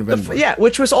the moon of Endor. Yeah,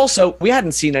 which was also, we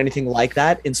hadn't seen anything like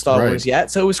that in Star Wars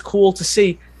yet. So it was cool to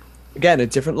see, again, a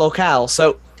different locale.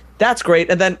 So that's great.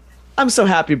 And then I'm so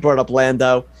happy you brought up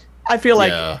Lando. I feel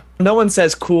like no one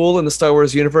says cool in the Star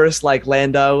Wars universe like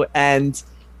Lando. And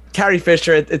Carrie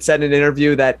Fisher had said in an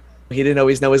interview that he didn't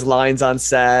always know his lines on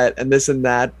set and this and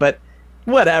that. But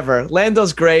whatever.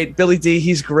 Lando's great. Billy Dee,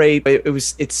 he's great.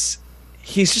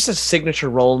 He's just a signature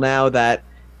role now that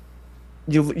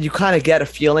you kind of get a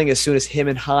feeling as soon as him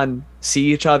and Han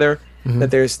see each other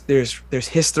that there's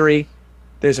history,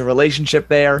 There's a relationship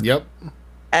there. Yep.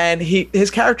 And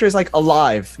his character is like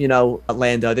alive,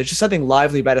 Lando. There's just something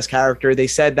lively about his character. They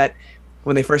said that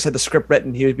when they first had the script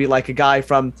written, he would be like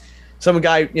some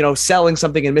guy, selling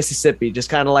something in Mississippi, just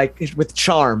kind of like with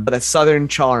charm, but that southern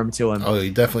charm to him. Oh, he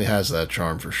definitely has that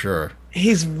charm for sure.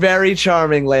 He's very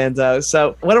charming, Lando.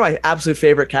 So one of my absolute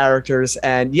favorite characters,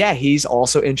 and yeah, he's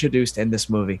also introduced in this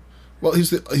movie. Well, he's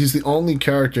the only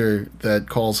character that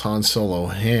calls Han Solo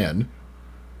Han.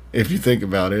 If you think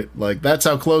about it, like that's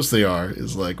how close they are.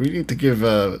 Is like we need to give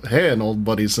Han, old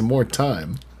buddy, some more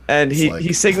time. And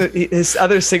his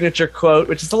other signature quote,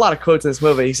 which is a lot of quotes in this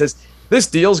movie. He says, "This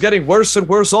deal's getting worse and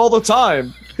worse all the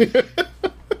time."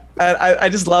 And I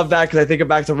just love that because I think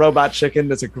back to Robot Chicken.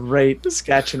 There's a great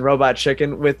sketch in Robot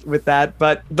Chicken with that.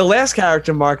 But the last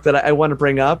character, Mark, that I want to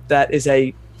bring up that is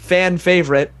a fan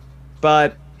favorite,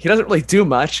 but he doesn't really do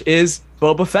much, is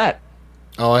Boba Fett.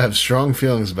 Oh, I have strong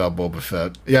feelings about Boba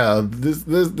Fett. Yeah,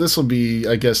 this will be,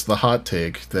 I guess, the hot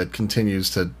take that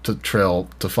continues to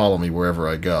follow me wherever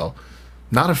I go.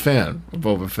 Not a fan of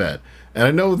Boba Fett. And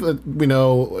I know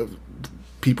that,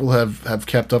 people have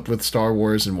kept up with Star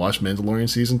Wars and watched Mandalorian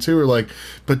Season 2 are like,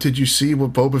 but did you see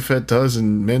what Boba Fett does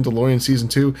in Mandalorian Season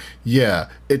 2? Yeah,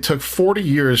 it took 40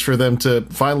 years for them to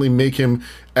finally make him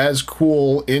as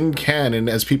cool in canon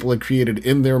as people had created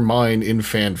in their mind in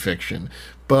fan fiction.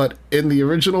 But in the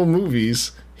original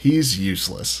movies, he's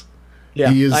useless.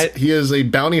 Yeah, he is a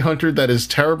bounty hunter that is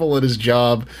terrible at his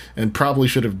job and probably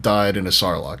should have died in a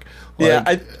Sarlacc.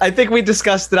 I think we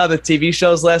discussed it on the TV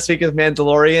shows last week with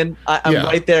Mandalorian. I'm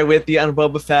right there with you on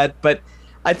Boba Fett, but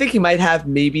I think he might have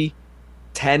maybe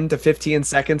 10 to 15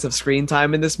 seconds of screen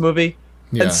time in this movie.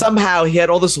 Yeah. And somehow he had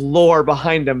all this lore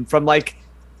behind him from like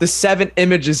the 7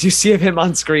 images you see of him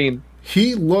on screen.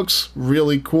 He looks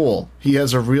really cool. He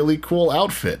has a really cool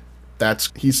outfit.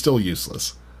 He's still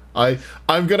useless.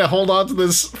 I'm gonna hold on to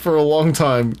this for a long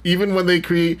time, even when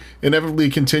they inevitably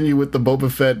continue with the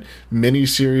Boba Fett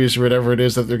mini-series or whatever it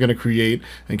is that they're gonna create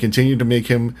and continue to make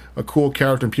him a cool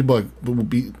character, and people will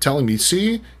be telling me,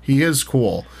 see, he is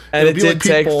cool. And it did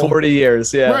take 40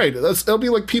 years, yeah. Right, it'll be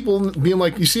like people being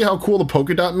like, you see how cool the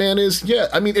Polka Dot Man is? Yeah,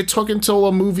 I mean, it took until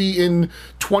a movie in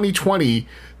 2020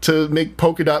 to make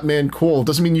Polka Dot Man cool. It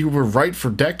doesn't mean you were right for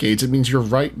decades, it means you're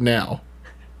right now.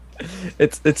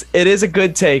 It is a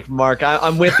good take, Mark.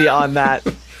 I'm with you on that.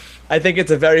 I think it's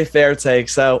a very fair take.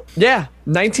 So yeah,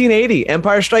 1980,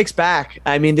 Empire Strikes Back.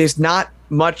 I mean, there's not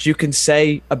much you can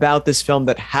say about this film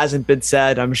that hasn't been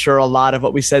said. I'm sure a lot of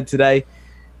what we said today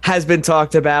has been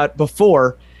talked about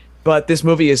before, but this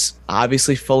movie is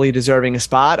obviously fully deserving a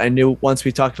spot. I knew once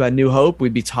we talked about New Hope,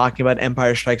 we'd be talking about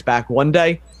Empire Strikes Back one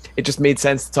day. It just made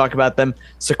sense to talk about them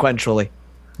sequentially.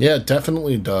 Yeah, it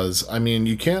definitely does. I mean,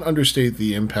 you can't understate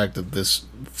the impact that this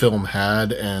film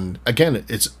had. And again,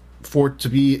 it's for it to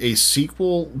be a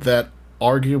sequel that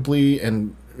arguably,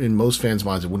 and in most fans'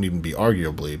 minds, it wouldn't even be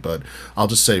arguably, but I'll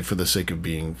just say for the sake of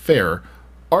being fair,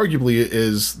 arguably it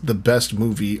is the best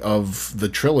movie of the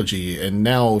trilogy. And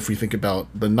now, if we think about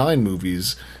the 9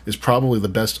 movies, is probably the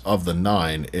best of the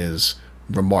 9 is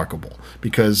remarkable,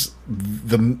 because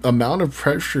the amount of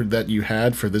pressure that you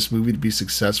had for this movie to be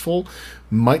successful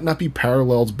might not be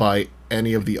paralleled by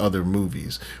any of the other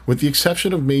movies, with the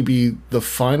exception of maybe the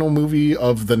final movie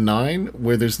of the 9,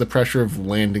 where there's the pressure of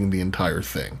landing the entire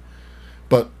thing.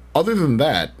 But other than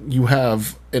that, you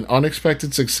have an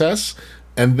unexpected success,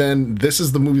 and then this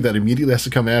is the movie that immediately has to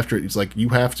come after it. It's like, you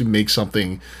have to make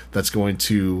something that's going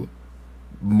to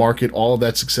market all of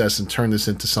that success and turn this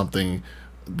into something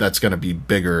that's going to be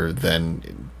bigger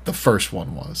than the first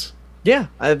one was. Yeah,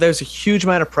 there's a huge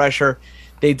amount of pressure.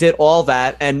 They did all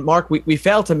that. And Mark, we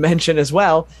failed to mention as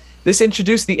well, this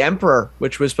introduced the Emperor,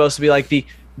 which was supposed to be like the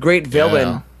great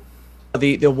villain,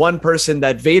 the one person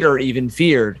that Vader even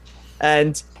feared.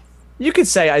 And you could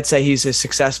say, I'd say he's a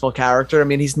successful character. I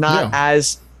mean, he's not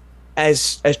as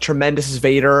tremendous as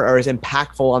Vader or as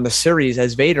impactful on the series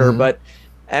as Vader, but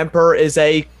Emperor is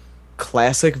a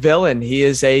classic villain. He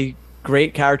is a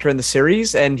great character in the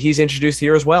series, and he's introduced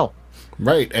here as well.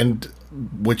 Right, and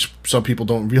which some people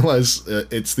don't realize,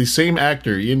 it's the same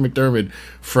actor, Ian McDiarmid,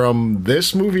 from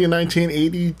this movie in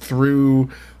 1980 through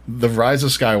The Rise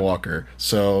of Skywalker.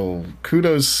 So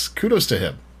kudos to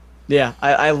him. Yeah,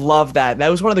 I love that. That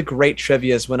was one of the great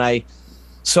trivias when I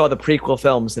saw the prequel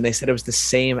films and they said it was the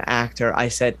same actor. I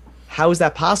said, how is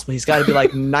that possible? He's got to be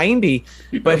like 90,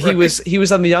 but he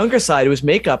was on the younger side. It was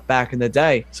makeup back in the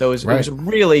day, so it was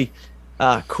really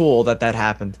cool that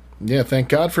happened. Yeah, thank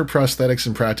God for prosthetics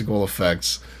and practical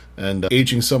effects, and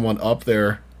aging someone up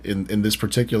there in this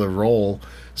particular role,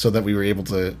 so that we were able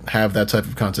to have that type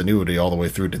of continuity all the way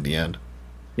through to the end.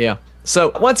 Yeah.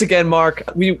 So once again, Mark,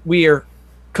 we are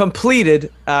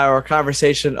completed our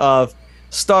conversation of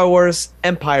Star Wars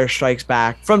Empire Strikes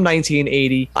Back from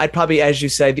 1980. I'd probably, as you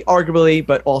said, the arguably,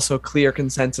 but also clear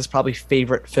consensus, probably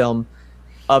favorite film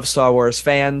of Star Wars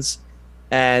fans.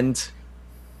 And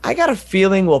I got a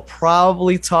feeling we'll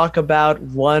probably talk about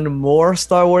one more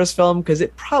Star Wars film because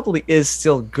it probably is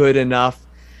still good enough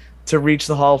to reach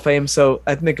the Hall of Fame. So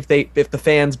I think if the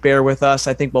fans bear with us,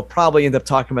 I think we'll probably end up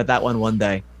talking about that one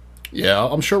day. Yeah,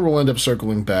 I'm sure we'll end up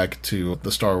circling back to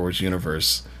the Star Wars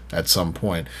universe at some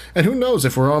point. And who knows,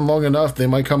 if we're on long enough, they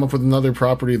might come up with another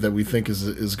property that we think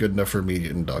is good enough for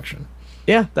immediate induction.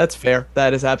 Yeah, that's fair.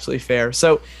 That is absolutely fair.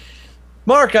 So,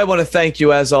 Mark, I want to thank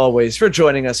you, as always, for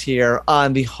joining us here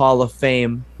on the Hall of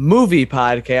Fame movie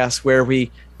podcast, where we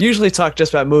usually talk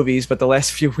just about movies, but the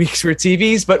last few weeks were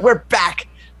TVs, but we're back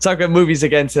talking about movies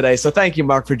again today. So thank you,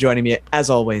 Mark, for joining me, as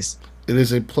always. It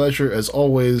is a pleasure as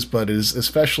always, but it is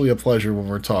especially a pleasure when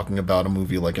we're talking about a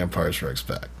movie like Empire Strikes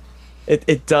Back.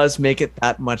 It does make it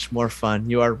that much more fun.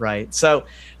 You are right. So,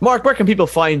 Mark, where can people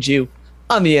find you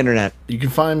on the internet? You can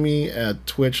find me at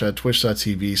Twitch at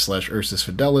twitch.tv/Ursus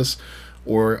Fidelis,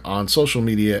 or on social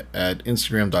media at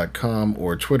Instagram.com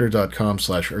or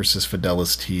Twitter.com/Ursus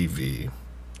Fidelis TV.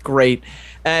 Great.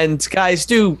 And guys,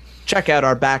 do check out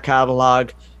our back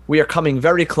catalog. We are coming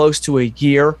very close to a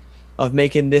year of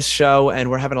making this show, and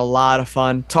we're having a lot of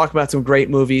fun talking about some great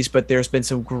movies, but there's been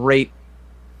some great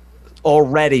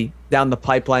already down the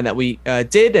pipeline that we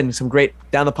did, and some great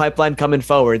down the pipeline coming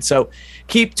forward. So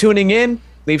keep tuning in,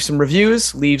 leave some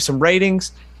reviews, leave some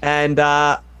ratings, and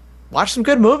watch some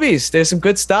good movies. There's some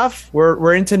good stuff.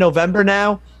 We're into November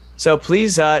now, so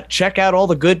please check out all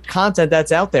the good content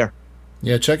that's out there.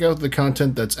 Yeah, check out the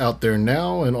content that's out there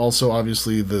now, and also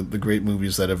obviously the great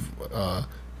movies that have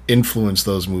influence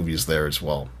those movies there as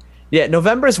well. Yeah,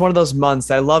 November is one of those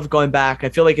months I love going back. I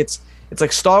feel like it's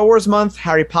like Star Wars month,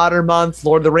 Harry Potter month,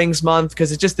 Lord of the Rings month,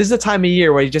 because this is a time of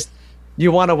year where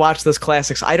you want to watch those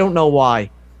classics. I don't know why.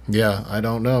 Yeah, I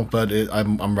don't know, but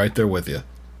I'm right there with you.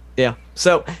 Yeah.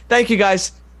 So thank you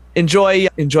guys. Enjoy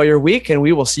your week, and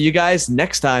we will see you guys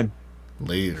next time.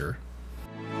 Later.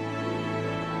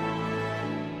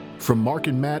 From Mark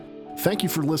and Matt, thank you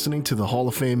for listening to the Hall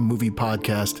of Fame Movie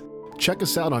Podcast. Check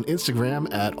us out on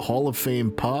Instagram at Hall of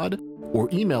Fame Pod, or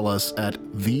email us at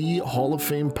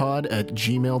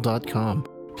thehalloffamepod@gmail.com.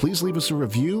 Please leave us a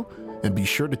review and be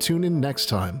sure to tune in next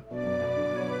time.